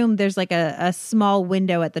this room. There's like a small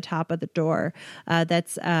window at the top of the door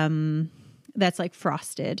that's like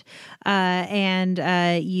frosted,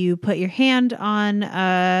 and you put your hand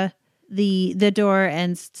on the door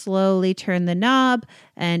and slowly turn the knob,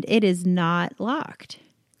 and it is not locked.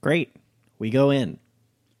 Great. We go in.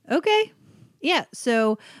 Okay. Yeah.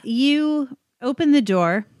 So you open the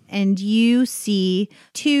door and you see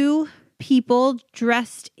two people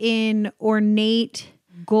dressed in ornate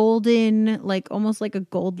golden, like almost like a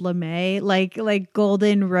gold lame, like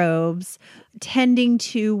golden robes, tending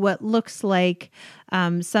to what looks like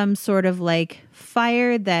some sort of like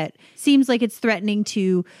fire that seems like it's threatening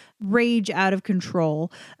to rage out of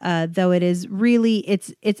control, though it is really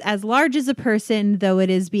it's as large as a person, though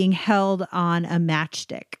it is being held on a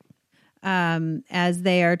matchstick, as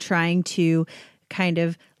they are trying to kind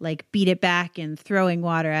of like beat it back and throwing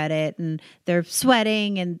water at it, and they're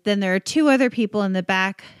sweating. And then there are two other people in the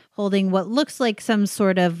back holding what looks like some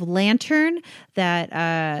sort of lantern,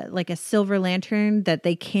 that like a silver lantern that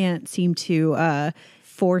they can't seem to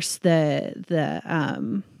force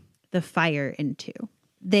the fire into.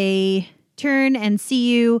 They turn and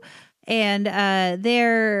see you, and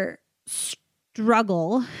their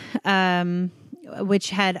struggle, which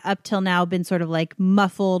had up till now been sort of like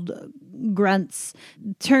muffled grunts,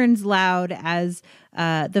 turns loud as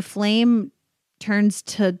the flame turns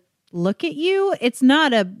to look at you. It's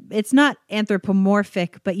not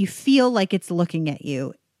anthropomorphic, but you feel like it's looking at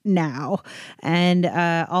you now. And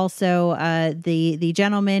also the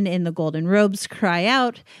gentlemen in the golden robes cry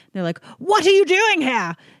out. They're like, "What are you doing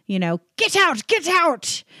here? You know, get out, get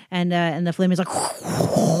out!" And the flame is like,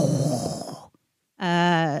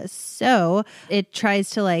 so it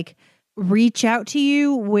tries to like reach out to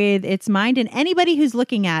you with its mind, and anybody who's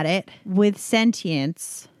looking at it with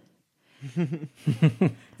sentience,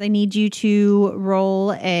 I need you to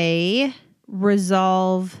roll a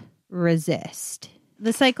resolve resist.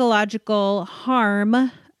 The psychological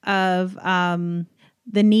harm of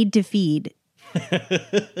the need to feed.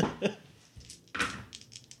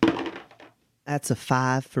 That's a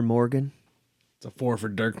 5 for Morgan. It's a 4 for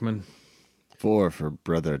Dirkman. 4 for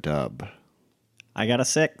Brother Dub. I got a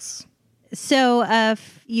 6. So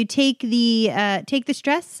you take the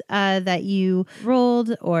stress that you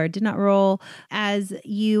rolled or did not roll, as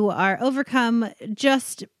you are overcome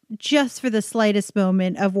just for the slightest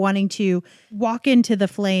moment of wanting to walk into the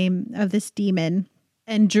flame of this demon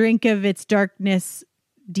and drink of its darkness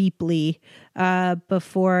deeply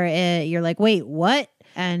before you're like, wait, what?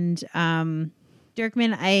 And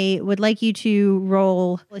Dirkman, I would like you to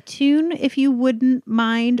roll Platoon, if you wouldn't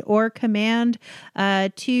mind, or Command,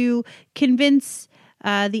 to convince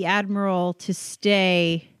the Admiral to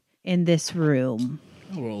stay in this room.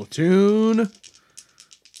 Roll a tune.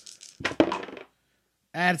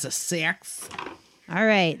 That's a 6. All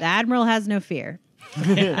right. The Admiral has no fear.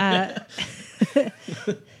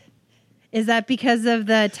 Is that because of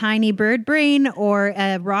the tiny bird brain or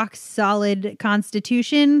a rock solid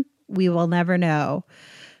constitution? We will never know.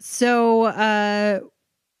 So,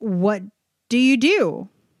 what do you do?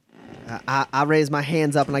 I raise my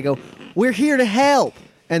hands up and I go, "We're here to help."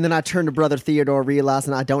 And then I turn to Brother Theodore,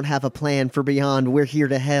 realizing I don't have a plan for beyond. We're here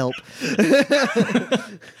to help.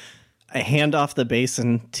 I hand off the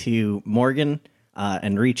basin to Morgan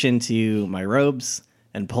and reach into my robes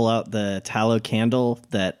and pull out the tallow candle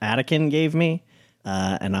that Attican gave me.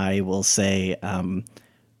 And I will say,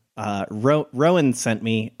 Rowan sent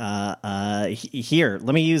me, here,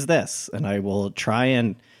 let me use this. And I will try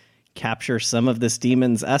and capture some of this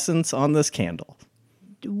demon's essence on this candle.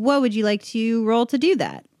 What would you like to roll to do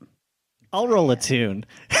that? I'll roll a tune.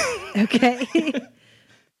 Okay.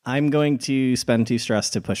 I'm going to spend 2 stress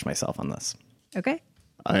to push myself on this. Okay.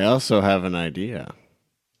 I also have an idea.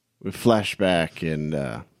 We flash back, and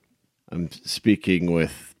I'm speaking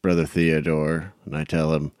with Brother Theodore, and I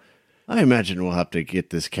tell him, I imagine we'll have to get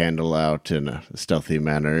this candle out in a stealthy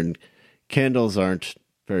manner, and candles aren't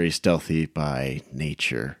very stealthy by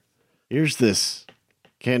nature. Here's this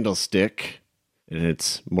candlestick, and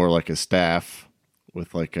it's more like a staff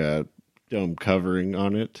with like a dome covering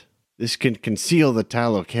on it. This can conceal the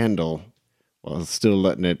tallow candle while still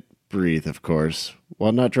letting it breathe, of course,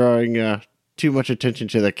 while not drawing too much attention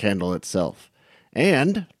to the candle itself.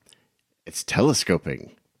 And it's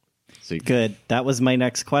telescoping. So Good. That was my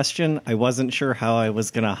next question. I wasn't sure how I was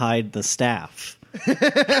going to hide the staff.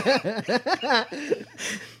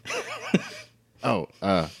 Oh,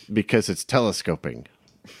 because it's telescoping.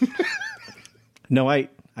 No, I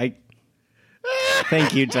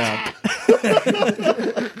thank you, Dub.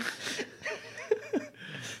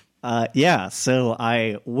 Yeah, so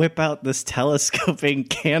I whip out this telescoping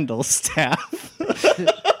candle staff.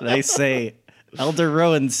 And I say, Elder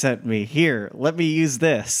Rowan sent me. Here, let me use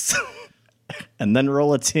this. And then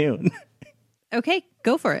roll a tune. Okay,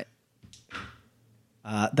 go for it.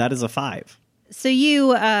 That is a 5. So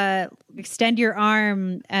you extend your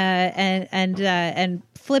arm and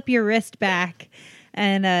flip your wrist back,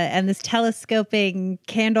 and this telescoping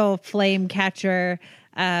candle flame catcher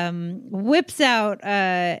whips out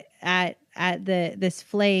at this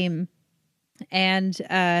flame, and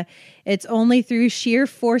it's only through sheer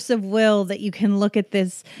force of will that you can look at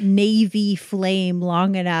this navy flame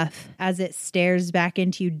long enough as it stares back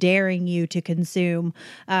into you, daring you to consume,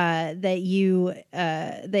 that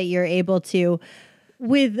you're able to,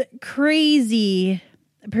 with crazy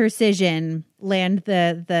precision, land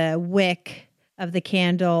the wick of the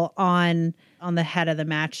candle on the head of the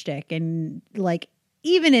matchstick. And like,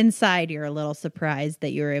 even inside, you're a little surprised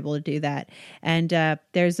that you were able to do that. And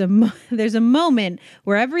there's a moment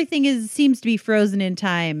where everything seems to be frozen in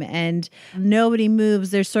time, and nobody moves.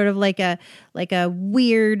 There's sort of like a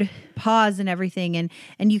weird pause and everything, and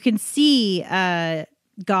you can see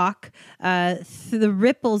Gawk through the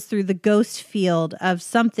ripples through the ghost field of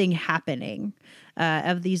something happening,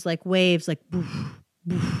 of these like waves, like boof,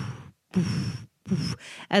 boof, boof,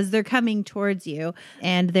 as they're coming towards you.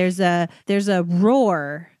 And there's a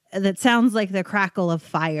roar that sounds like the crackle of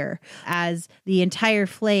fire as the entire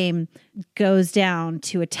flame goes down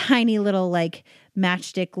to a tiny little like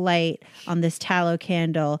matchstick light on this tallow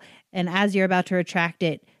candle. And as you're about to retract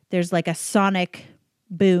it, there's like a sonic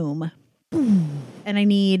boom. And I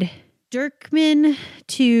need Dirkman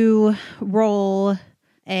to roll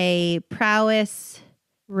a prowess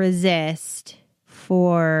resist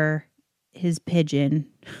for his pigeon.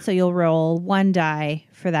 So you'll roll 1 die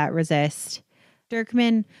for that resist.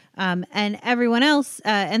 Dirkman, and everyone else,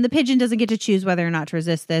 and the pigeon doesn't get to choose whether or not to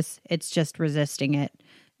resist this. It's just resisting it.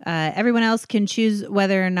 Everyone else can choose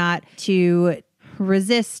whether or not to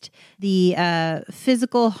resist the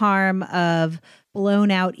physical harm of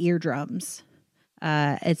blown out eardrums.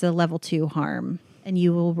 It's a level 2 harm, and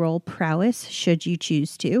you will roll prowess should you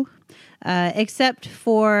choose to. Except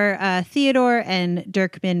for Theodore and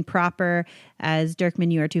Dirkman proper, as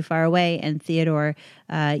Dirkman, you are too far away, and Theodore,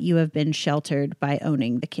 you have been sheltered by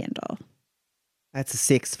owning the candle. That's a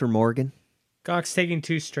 6 for Morgan. Gawk's taking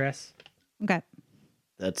 2 stress. Okay.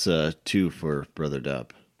 That's a 2 for Brother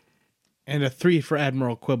Dub. And a 3 for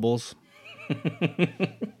Admiral Quibbles.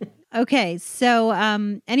 Okay, so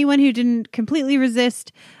anyone who didn't completely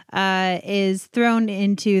resist is thrown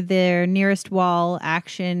into their nearest wall,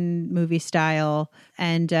 action movie style.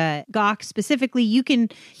 And Gawk specifically, you can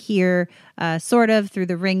hear sort of through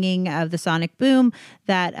the ringing of the sonic boom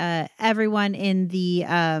that everyone in the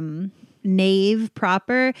nave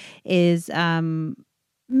proper is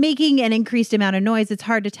making an increased amount of noise. It's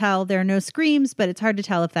hard to tell. There are no screams, but it's hard to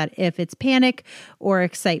tell if it's panic or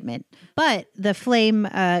excitement. But the flame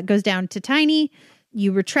goes down to tiny.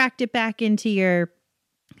 You retract it back into your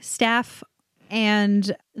staff,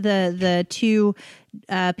 and the 2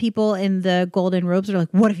 people in the golden robes are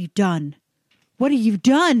like, "What have you done? What have you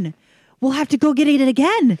done? We'll have to go get it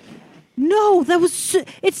again." No,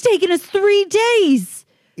 it's taken us 3 days.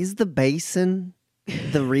 Is the basin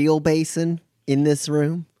the real basin in this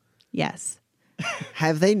room? Yes.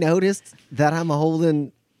 Have they noticed that I'm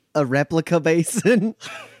holding a replica basin?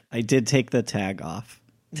 I did take the tag off.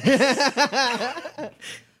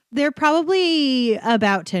 They're probably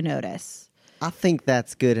about to notice. I think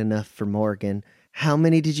that's good enough for Morgan. How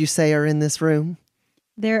many did you say are in this room?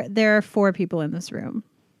 There are 4 people in this room.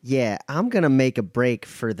 Yeah, I'm going to make a break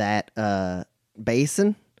for that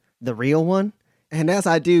basin, the real one. And as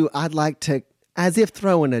I do, I'd like to, as if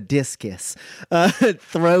throwing a discus,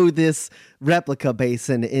 throw this replica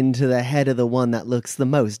basin into the head of the one that looks the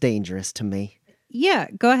most dangerous to me. Yeah,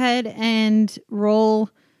 go ahead and roll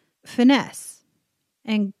finesse.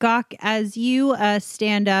 And Gawk, as you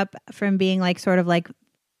stand up from being like sort of like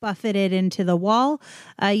buffeted into the wall,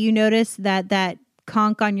 you notice that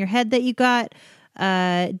conch on your head that you got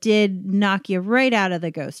did knock you right out of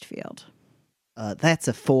the ghost field. That's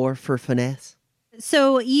a 4 for finesse.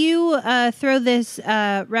 So you throw this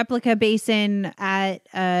replica basin at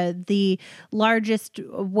the largest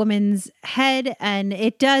woman's head, and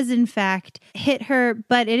it does, in fact, hit her,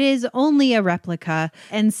 but it is only a replica.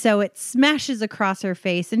 And so it smashes across her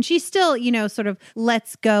face, and she still, sort of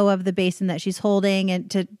lets go of the basin that she's holding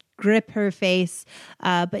and to grip her face.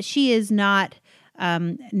 But she is not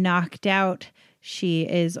knocked out. She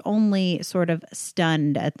is only sort of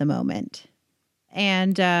stunned at the moment.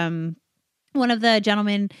 And one of the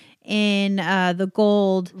gentlemen in the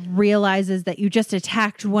gold realizes that you just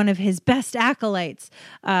attacked one of his best acolytes,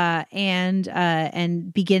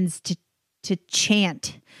 and begins to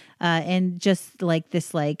chant in just like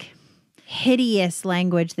this like hideous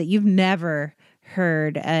language that you've never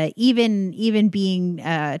heard, even being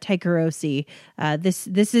Taikarosi.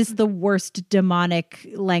 This is the worst demonic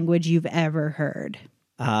language you've ever heard.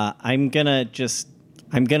 I'm gonna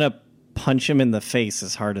punch him in the face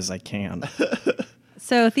as hard as I can.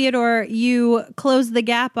 So, Theodore, you close the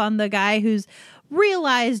gap on the guy who's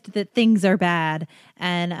realized that things are bad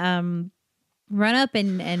and run up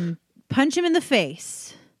and punch him in the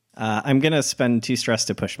face. I'm going to spend 2 stress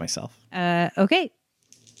to push myself. Okay.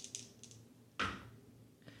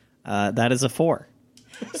 That is a 4.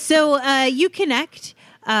 So you connect,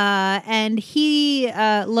 and he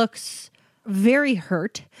looks very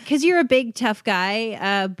hurt because you're a big tough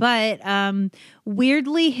guy, but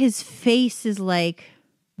weirdly his face is like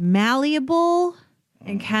malleable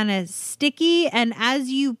and kind of sticky, and as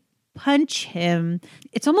you punch him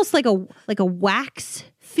it's almost like a wax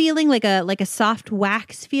feeling, like a soft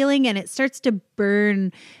wax feeling, and it starts to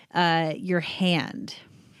burn your hand.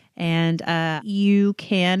 And you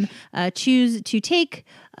can choose to take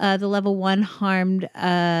the level 1 harmed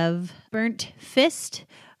of burnt fist,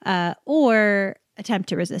 or attempt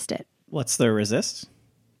to resist it. What's the resist?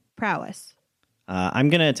 Prowess. I'm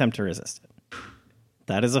going to attempt to resist it.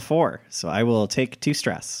 That is a 4, so I will take 2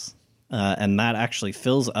 stress. And that actually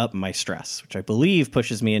fills up my stress, which I believe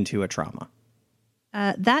pushes me into a trauma.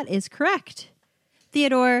 That is correct.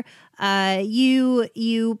 Theodore,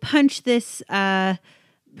 you punch this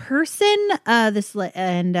person,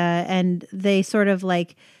 and they sort of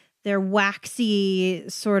like their waxy,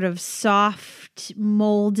 sort of soft,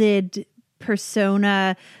 molded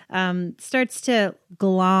persona starts to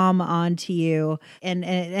glom onto you, and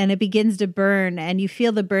it begins to burn, and you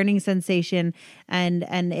feel the burning sensation, and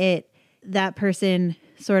that person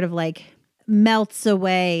sort of like melts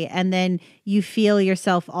away, and then you feel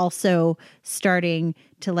yourself also starting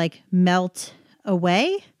to like melt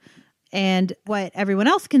away. And what everyone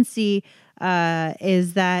else can see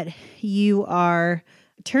is that you are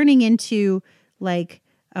turning into like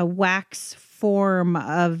a wax form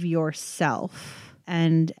of yourself,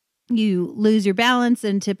 and you lose your balance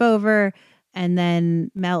and tip over and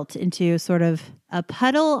then melt into sort of a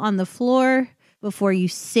puddle on the floor before you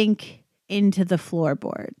sink into the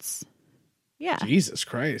floorboards. Yeah. Jesus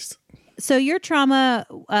Christ. So your trauma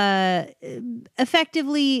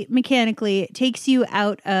effectively, mechanically, takes you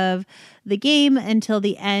out of the game until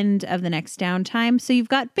the end of the next downtime. So you've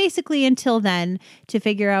got basically until then to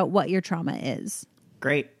figure out what your trauma is.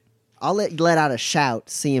 Great. I'll let out a shout,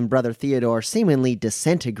 seeing Brother Theodore seemingly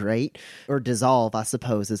disintegrate, or dissolve, I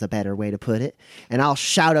suppose is a better way to put it. And I'll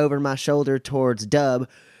shout over my shoulder towards Dub,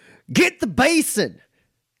 "Get the basin!"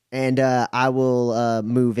 And I will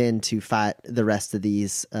move in to fight the rest of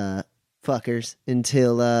these fuckers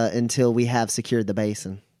until we have secured the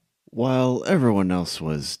basin. While everyone else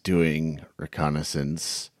was doing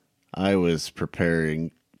reconnaissance, I was preparing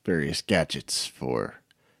various gadgets for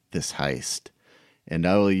this heist. And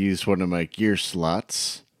I will use one of my gear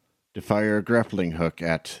slots to fire a grappling hook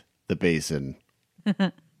at the basin.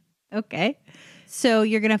 Okay. So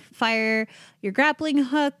you're going to fire your grappling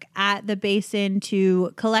hook at the basin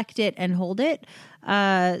to collect it and hold it.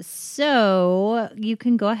 So you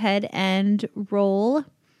can go ahead and roll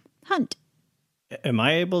hunt. Am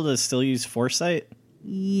I able to still use foresight?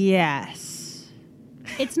 Yes.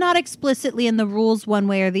 It's not explicitly in the rules one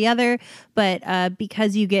way or the other, but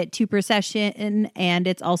because you get 2 per session, and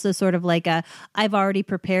it's also sort of like I've already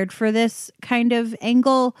prepared for this kind of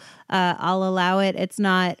angle, I'll allow it. It's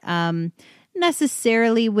not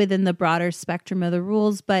necessarily within the broader spectrum of the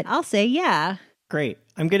rules, but I'll say yeah. Great.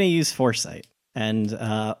 I'm going to use foresight. And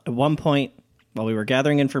at one point, while we were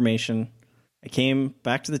gathering information, I came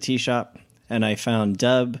back to the tea shop, and I found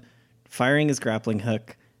Dub firing his grappling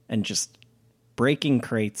hook and just breaking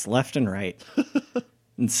crates left and right.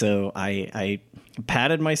 And so I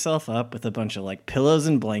patted myself up with a bunch of like pillows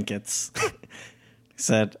and blankets.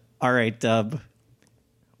 Said, "All right, Dub,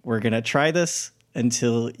 we're going to try this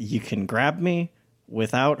until you can grab me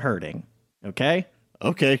without hurting. Okay?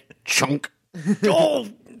 Okay, chunk. Oh,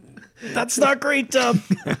 that's not great, Dub.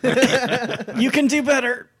 You can do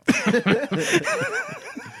better.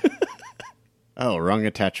 Oh, wrong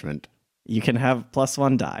attachment. You can have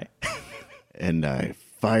 +1 die. And I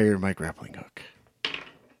fire my grappling hook.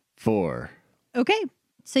 4. Okay.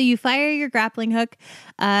 So you fire your grappling hook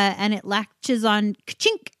and it latches on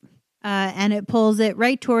ka-chink, and it pulls it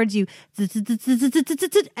right towards you.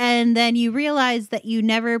 And then you realize that you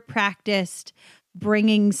never practiced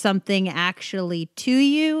bringing something actually to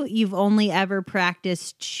you. You've only ever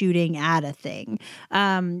practiced shooting at a thing.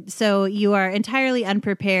 So you are entirely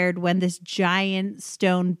unprepared when this giant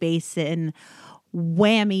stone basin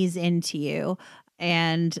whammies into you.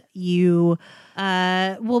 And you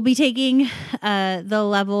will be taking the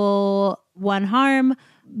level 1 harm,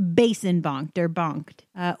 basin bonked or bonked.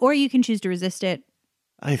 Or you can choose to resist it.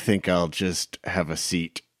 I think I'll just have a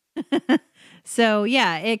seat. So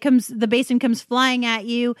yeah, the basin comes flying at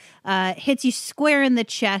you, hits you square in the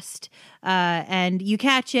chest, and you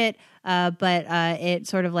catch it, but it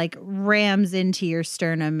sort of like rams into your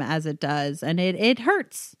sternum as it does, and it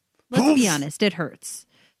hurts. Let's be honest, it hurts.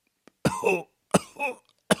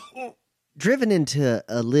 Driven into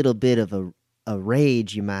a little bit of a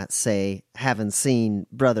rage, you might say, having seen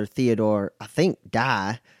Brother Theodore, I think,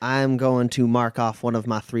 die, I'm going to mark off one of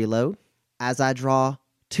my 3 load as I draw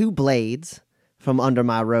 2 blades from under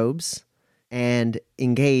my robes and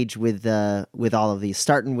engage with all of these,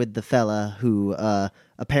 starting with the fella who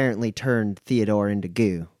apparently turned Theodore into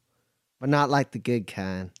goo, but not like the good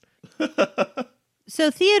kind. So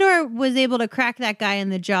Theodore was able to crack that guy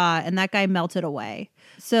in the jaw, and that guy melted away.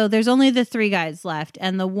 So there's only the 3 guys left,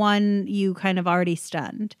 and the one you kind of already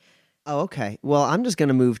stunned. Oh, okay. Well, I'm just going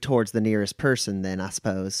to move towards the nearest person then, I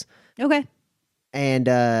suppose. Okay. And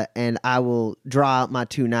I will draw out my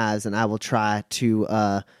 2 knives, and I will try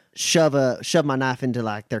to shove my knife into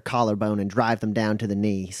like their collarbone and drive them down to the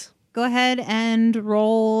knees. Go ahead and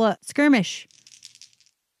roll skirmish.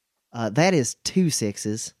 That is 2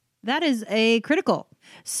 6s. That is a critical.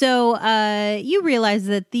 So you realize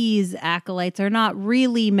that these acolytes are not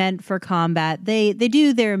really meant for combat. They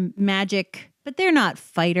do their magic, but they're not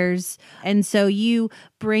fighters. And so you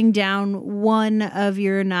bring down one of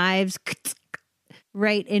your knives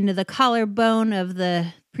right into the collarbone of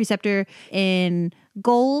the preceptor in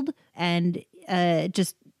gold, and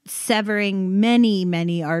just severing many,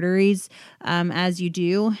 many arteries as you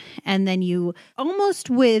do. And then you, almost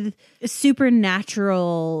with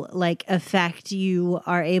supernatural like effect, you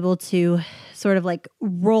are able to sort of like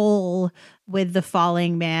roll with the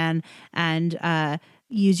falling man and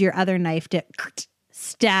use your other knife to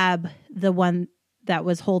stab the one that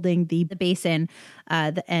was holding the basin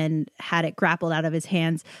and had it grappled out of his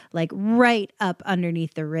hands, like right up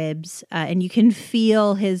underneath the ribs. And you can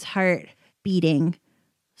feel his heart beating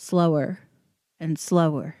slower and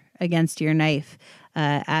slower against your knife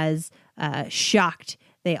as shocked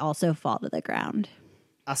they also fall to the ground.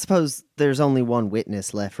 I suppose there's only one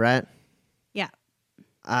witness left, right? Yeah.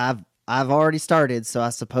 I've already started, so I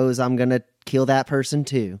suppose I'm going to kill that person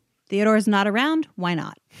too. Theodore's not around. Why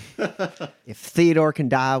not? If Theodore can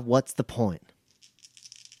die, what's the point?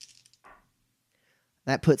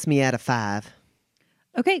 That puts me at a 5.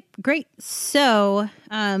 Okay, great. So,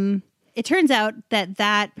 it turns out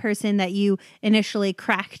that person that you initially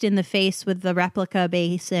cracked in the face with the replica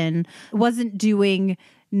basin wasn't doing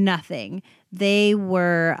nothing. They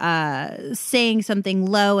were saying something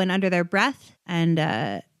low and under their breath,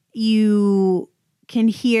 and you can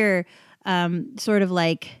hear sort of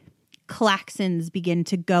like klaxons begin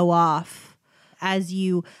to go off as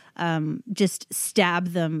you just stab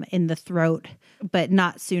them in the throat, but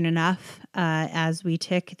not soon enough as we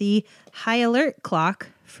tick the high alert clock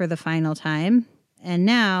for the final time. And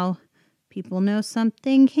now people know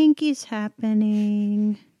something kinky's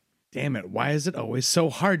happening. Damn it, why is it always so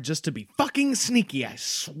hard just to be fucking sneaky? I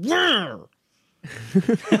swear!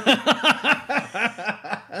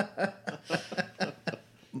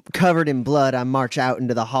 Covered in blood, I march out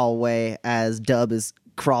into the hallway as Dub is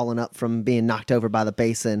crawling up from being knocked over by the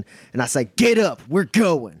basin, and I say, "Get up, we're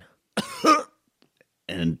going."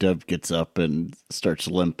 And Dub gets up and starts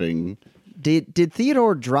limping. Did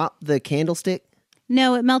Theodore drop the candlestick?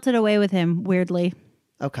 No, it melted away with him, weirdly.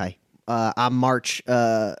 Okay. I march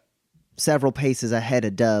several paces ahead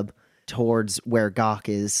of Dub towards where Gawk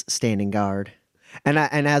is standing guard. And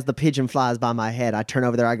as the pigeon flies by my head, I turn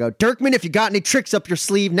over there. I go, "Dirkman, if you got any tricks up your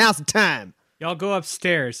sleeve, now's the time." Y'all go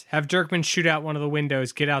upstairs. Have Dirkman shoot out one of the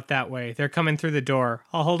windows. Get out that way. They're coming through the door.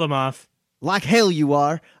 I'll hold them off. Like hell you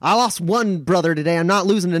are. I lost one brother today. I'm not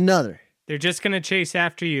losing another. They're just going to chase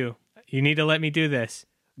after you. You need to let me do this.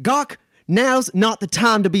 Gawk, Now's not the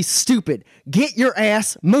time to be stupid. Get your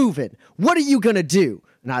ass moving. What are you gonna do?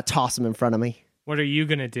 And I toss him in front of me. What are you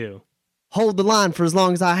going to do? Hold the line for as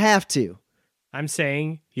long as I have to. I'm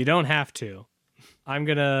saying you don't have to. I'm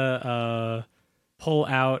going to pull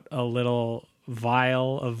out a little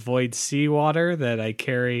vial of void seawater that I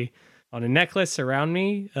carry on a necklace around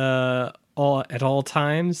me at all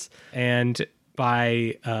times. And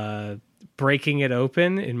by breaking it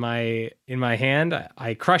open in my hand,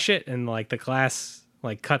 I crush it, and like the glass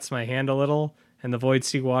like cuts my hand a little, and the void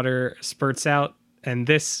seawater spurts out. And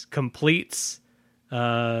this completes,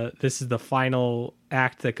 this is the final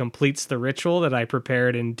act that completes the ritual that I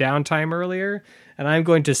prepared in downtime earlier. And I'm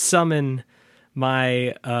going to summon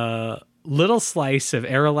my little slice of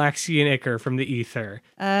Aralaxian ichor from the ether.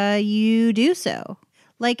 You do so.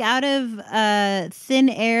 Like out of thin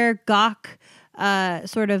air, Gawk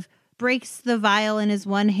sort of breaks the vial in his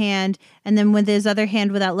one hand, and then with his other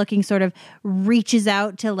hand, without looking, sort of reaches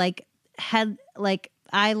out to like head, like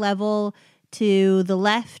eye level to the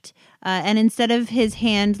left, and instead of his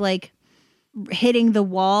hand like hitting the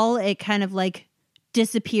wall, it kind of like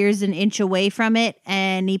disappears an inch away from it,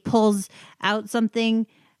 and he pulls out something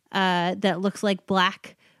that looks like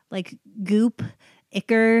black, like goop,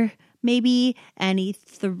 ichor maybe, and he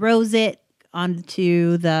throws it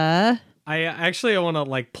onto the... I want to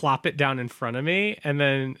like plop it down in front of me, and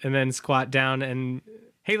then squat down and,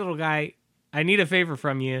 hey little guy, I need a favor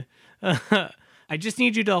from you. I just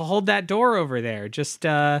need you to hold that door over there. Just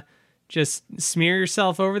smear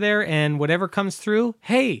yourself over there, and whatever comes through,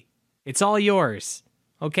 hey, it's all yours.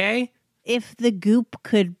 Okay? If the goop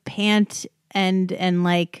could pant and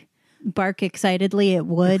like bark excitedly, it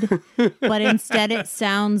would. But instead it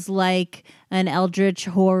sounds like an eldritch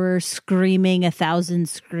horror screaming 1,000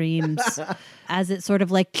 screams as it sort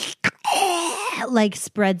of like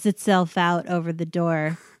spreads itself out over the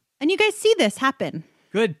door. And you guys see this happen.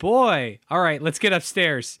 Good boy. All right, let's get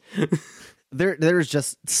upstairs. There's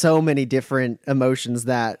just so many different emotions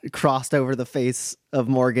that crossed over the face of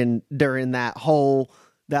Morgan during that whole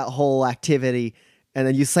activity. And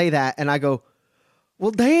then you say that, and I go,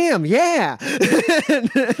 well, damn, yeah.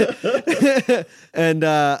 And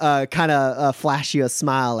kind of flash you a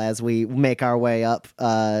smile as we make our way up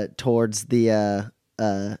towards the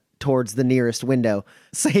nearest window,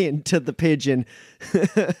 saying to the pigeon,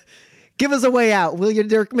 give us a way out, will you,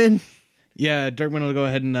 Dirkman? Yeah, Dirkman will go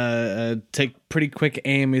ahead and take pretty quick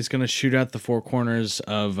aim. He's going to shoot out the four corners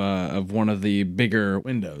of one of the bigger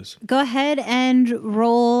windows. Go ahead and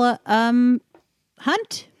roll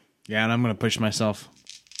hunt. Yeah, and I'm going to push myself.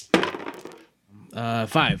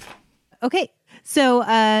 5. Okay.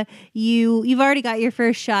 So you've already got your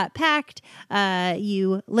first shot packed.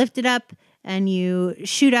 You lift it up and you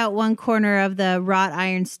shoot out one corner of the wrought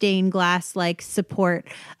iron stained glass like support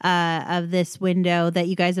of this window that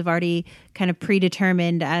you guys have already kind of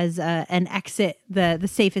predetermined as an exit, the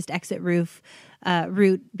safest exit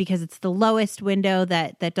route, because it's the lowest window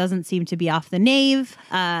that doesn't seem to be off the nave.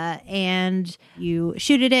 And you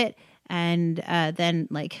shoot at it, and then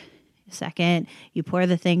like a second, you pour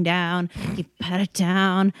the thing down, you pat it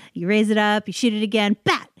down, you raise it up, you shoot it again,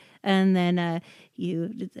 bat, and then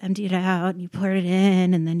you empty it out, and you pour it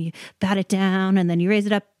in, and then you bat it down, and then you raise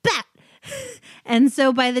it up, bat. And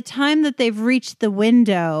so by the time that they've reached the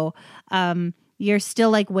window, you're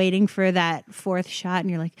still like waiting for that fourth shot, and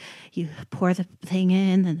you're like, you pour the thing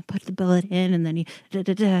in, and put the bullet in, and then you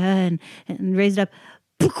and raise it up,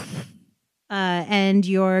 and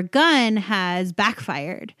your gun has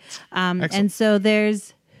backfired. And so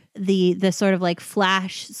there's the sort of like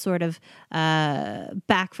flash sort of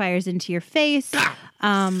backfires into your face.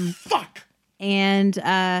 Fuck! And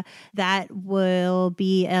that will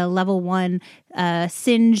be a level 1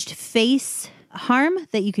 singed face harm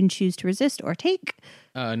that you can choose to resist or take.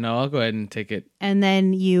 No, I'll go ahead and take it. And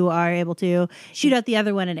then you are able to shoot out the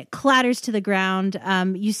other one, and it clatters to the ground.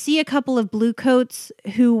 You see a couple of blue coats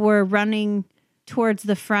who were running towards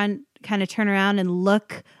the front kind of turn around and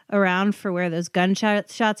look around for where those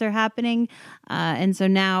gunshots are happening. And so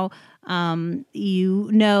now you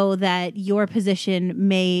know that your position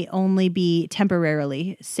may only be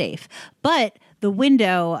temporarily safe. But the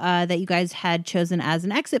window that you guys had chosen as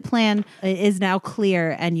an exit plan is now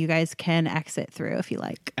clear, and you guys can exit through if you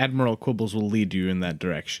like. Admiral Quibbles will lead you in that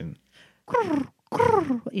direction.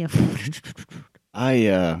 Yeah.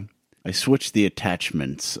 I switched the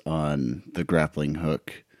attachments on the grappling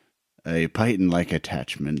hook, a python-like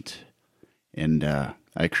attachment, and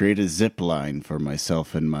I created a zip line for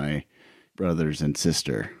myself and my brothers and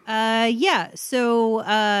sister. Yeah. So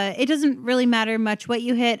it doesn't really matter much what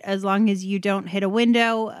you hit, as long as you don't hit a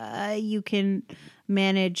window. You can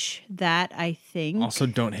manage that, I think. Also,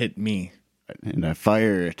 don't hit me. And I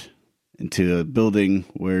fire it into a building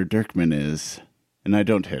where Dirkman is. And I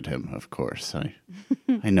don't hit him, of course. I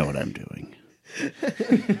know what I'm doing.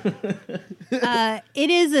 It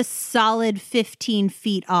is a solid 15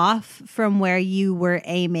 feet off from where you were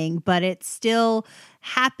aiming, but it still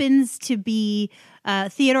happens to be...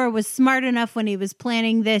 Theodore was smart enough when he was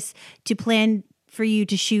planning this to plan for you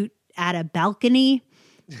to shoot at a balcony.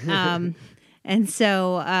 And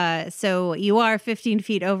so you are 15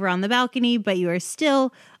 feet over on the balcony, but you are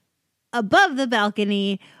still above the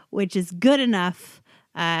balcony, which is good enough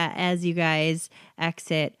as you guys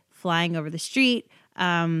exit, flying over the street.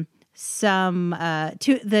 The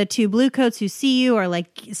two blue coats who see you are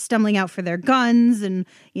like stumbling out for their guns and,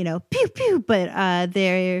 pew, pew, but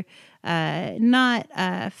they're not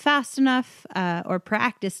fast enough or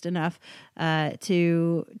practiced enough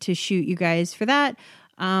to shoot you guys for that.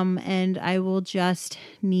 And I will just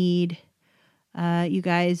need you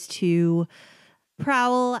guys to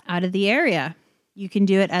prowl out of the area. You can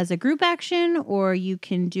do it as a group action, or you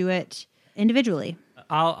can do it individually.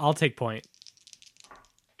 I'll take point.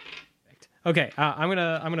 Okay, I'm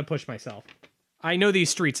gonna push myself. I know these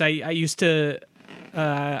streets. I used to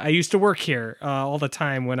work here all the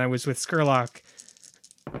time when I was with Skurlock.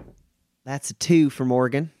 That's a 2 for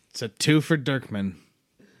Morgan. It's a 2 for Dirkman.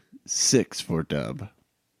 6 for Dub.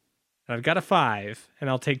 I've got a 5, and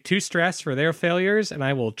I'll take 2 stress for their failures, and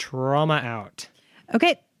I will trauma out.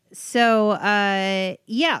 Okay. So,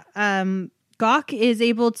 Gawk is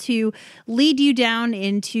able to lead you down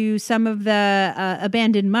into some of the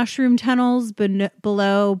abandoned mushroom tunnels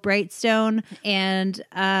below Brightstone. And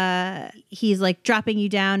he's like dropping you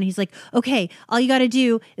down. He's like, okay, all you got to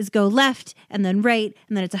do is go left and then right.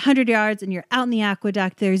 And then it's 100 yards and you're out in the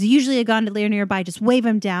aqueduct. There's usually a gondolier nearby. Just wave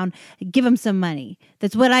him down, give him some money.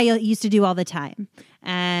 That's what I used to do all the time.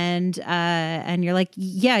 And you're like,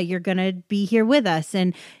 yeah, you're going to be here with us.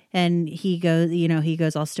 And he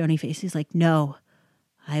goes all stony faced. He's like, no,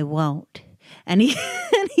 I won't. And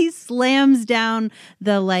he slams down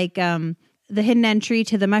the hidden entry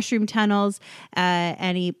to the mushroom tunnels.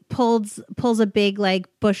 And he pulls a big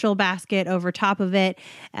bushel basket over top of it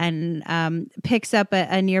and picks up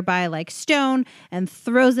a nearby stone and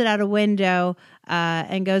throws it out a window.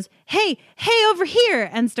 And goes, hey, over here,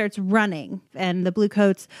 and starts running. And the blue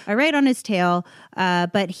coats are right on his tail.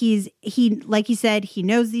 But he like he said, he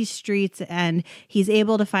knows these streets and he's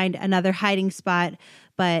able to find another hiding spot.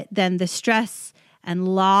 But then the stress and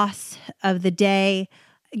loss of the day,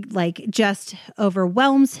 just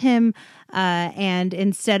overwhelms him. And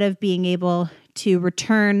instead of being able to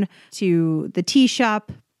return to the tea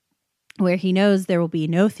shop where he knows there will be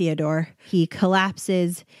no Theodore, he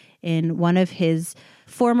collapses in one of his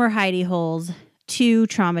former hidey holes, too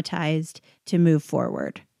traumatized to move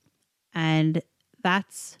forward. And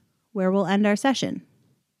that's where we'll end our session.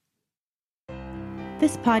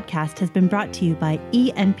 This podcast has been brought to you by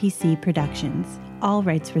ENPC Productions, all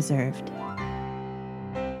rights reserved.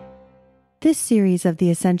 This series of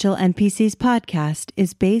the Essential NPCs podcast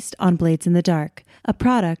is based on Blades in the Dark, a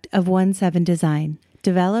product of 1-7 Design,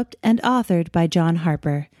 developed and authored by John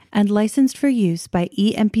Harper, and licensed for use by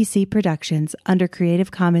ENPC Productions under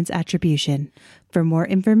Creative Commons Attribution. For more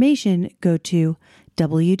information, go to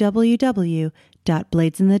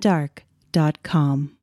www.bladesinthedark.com.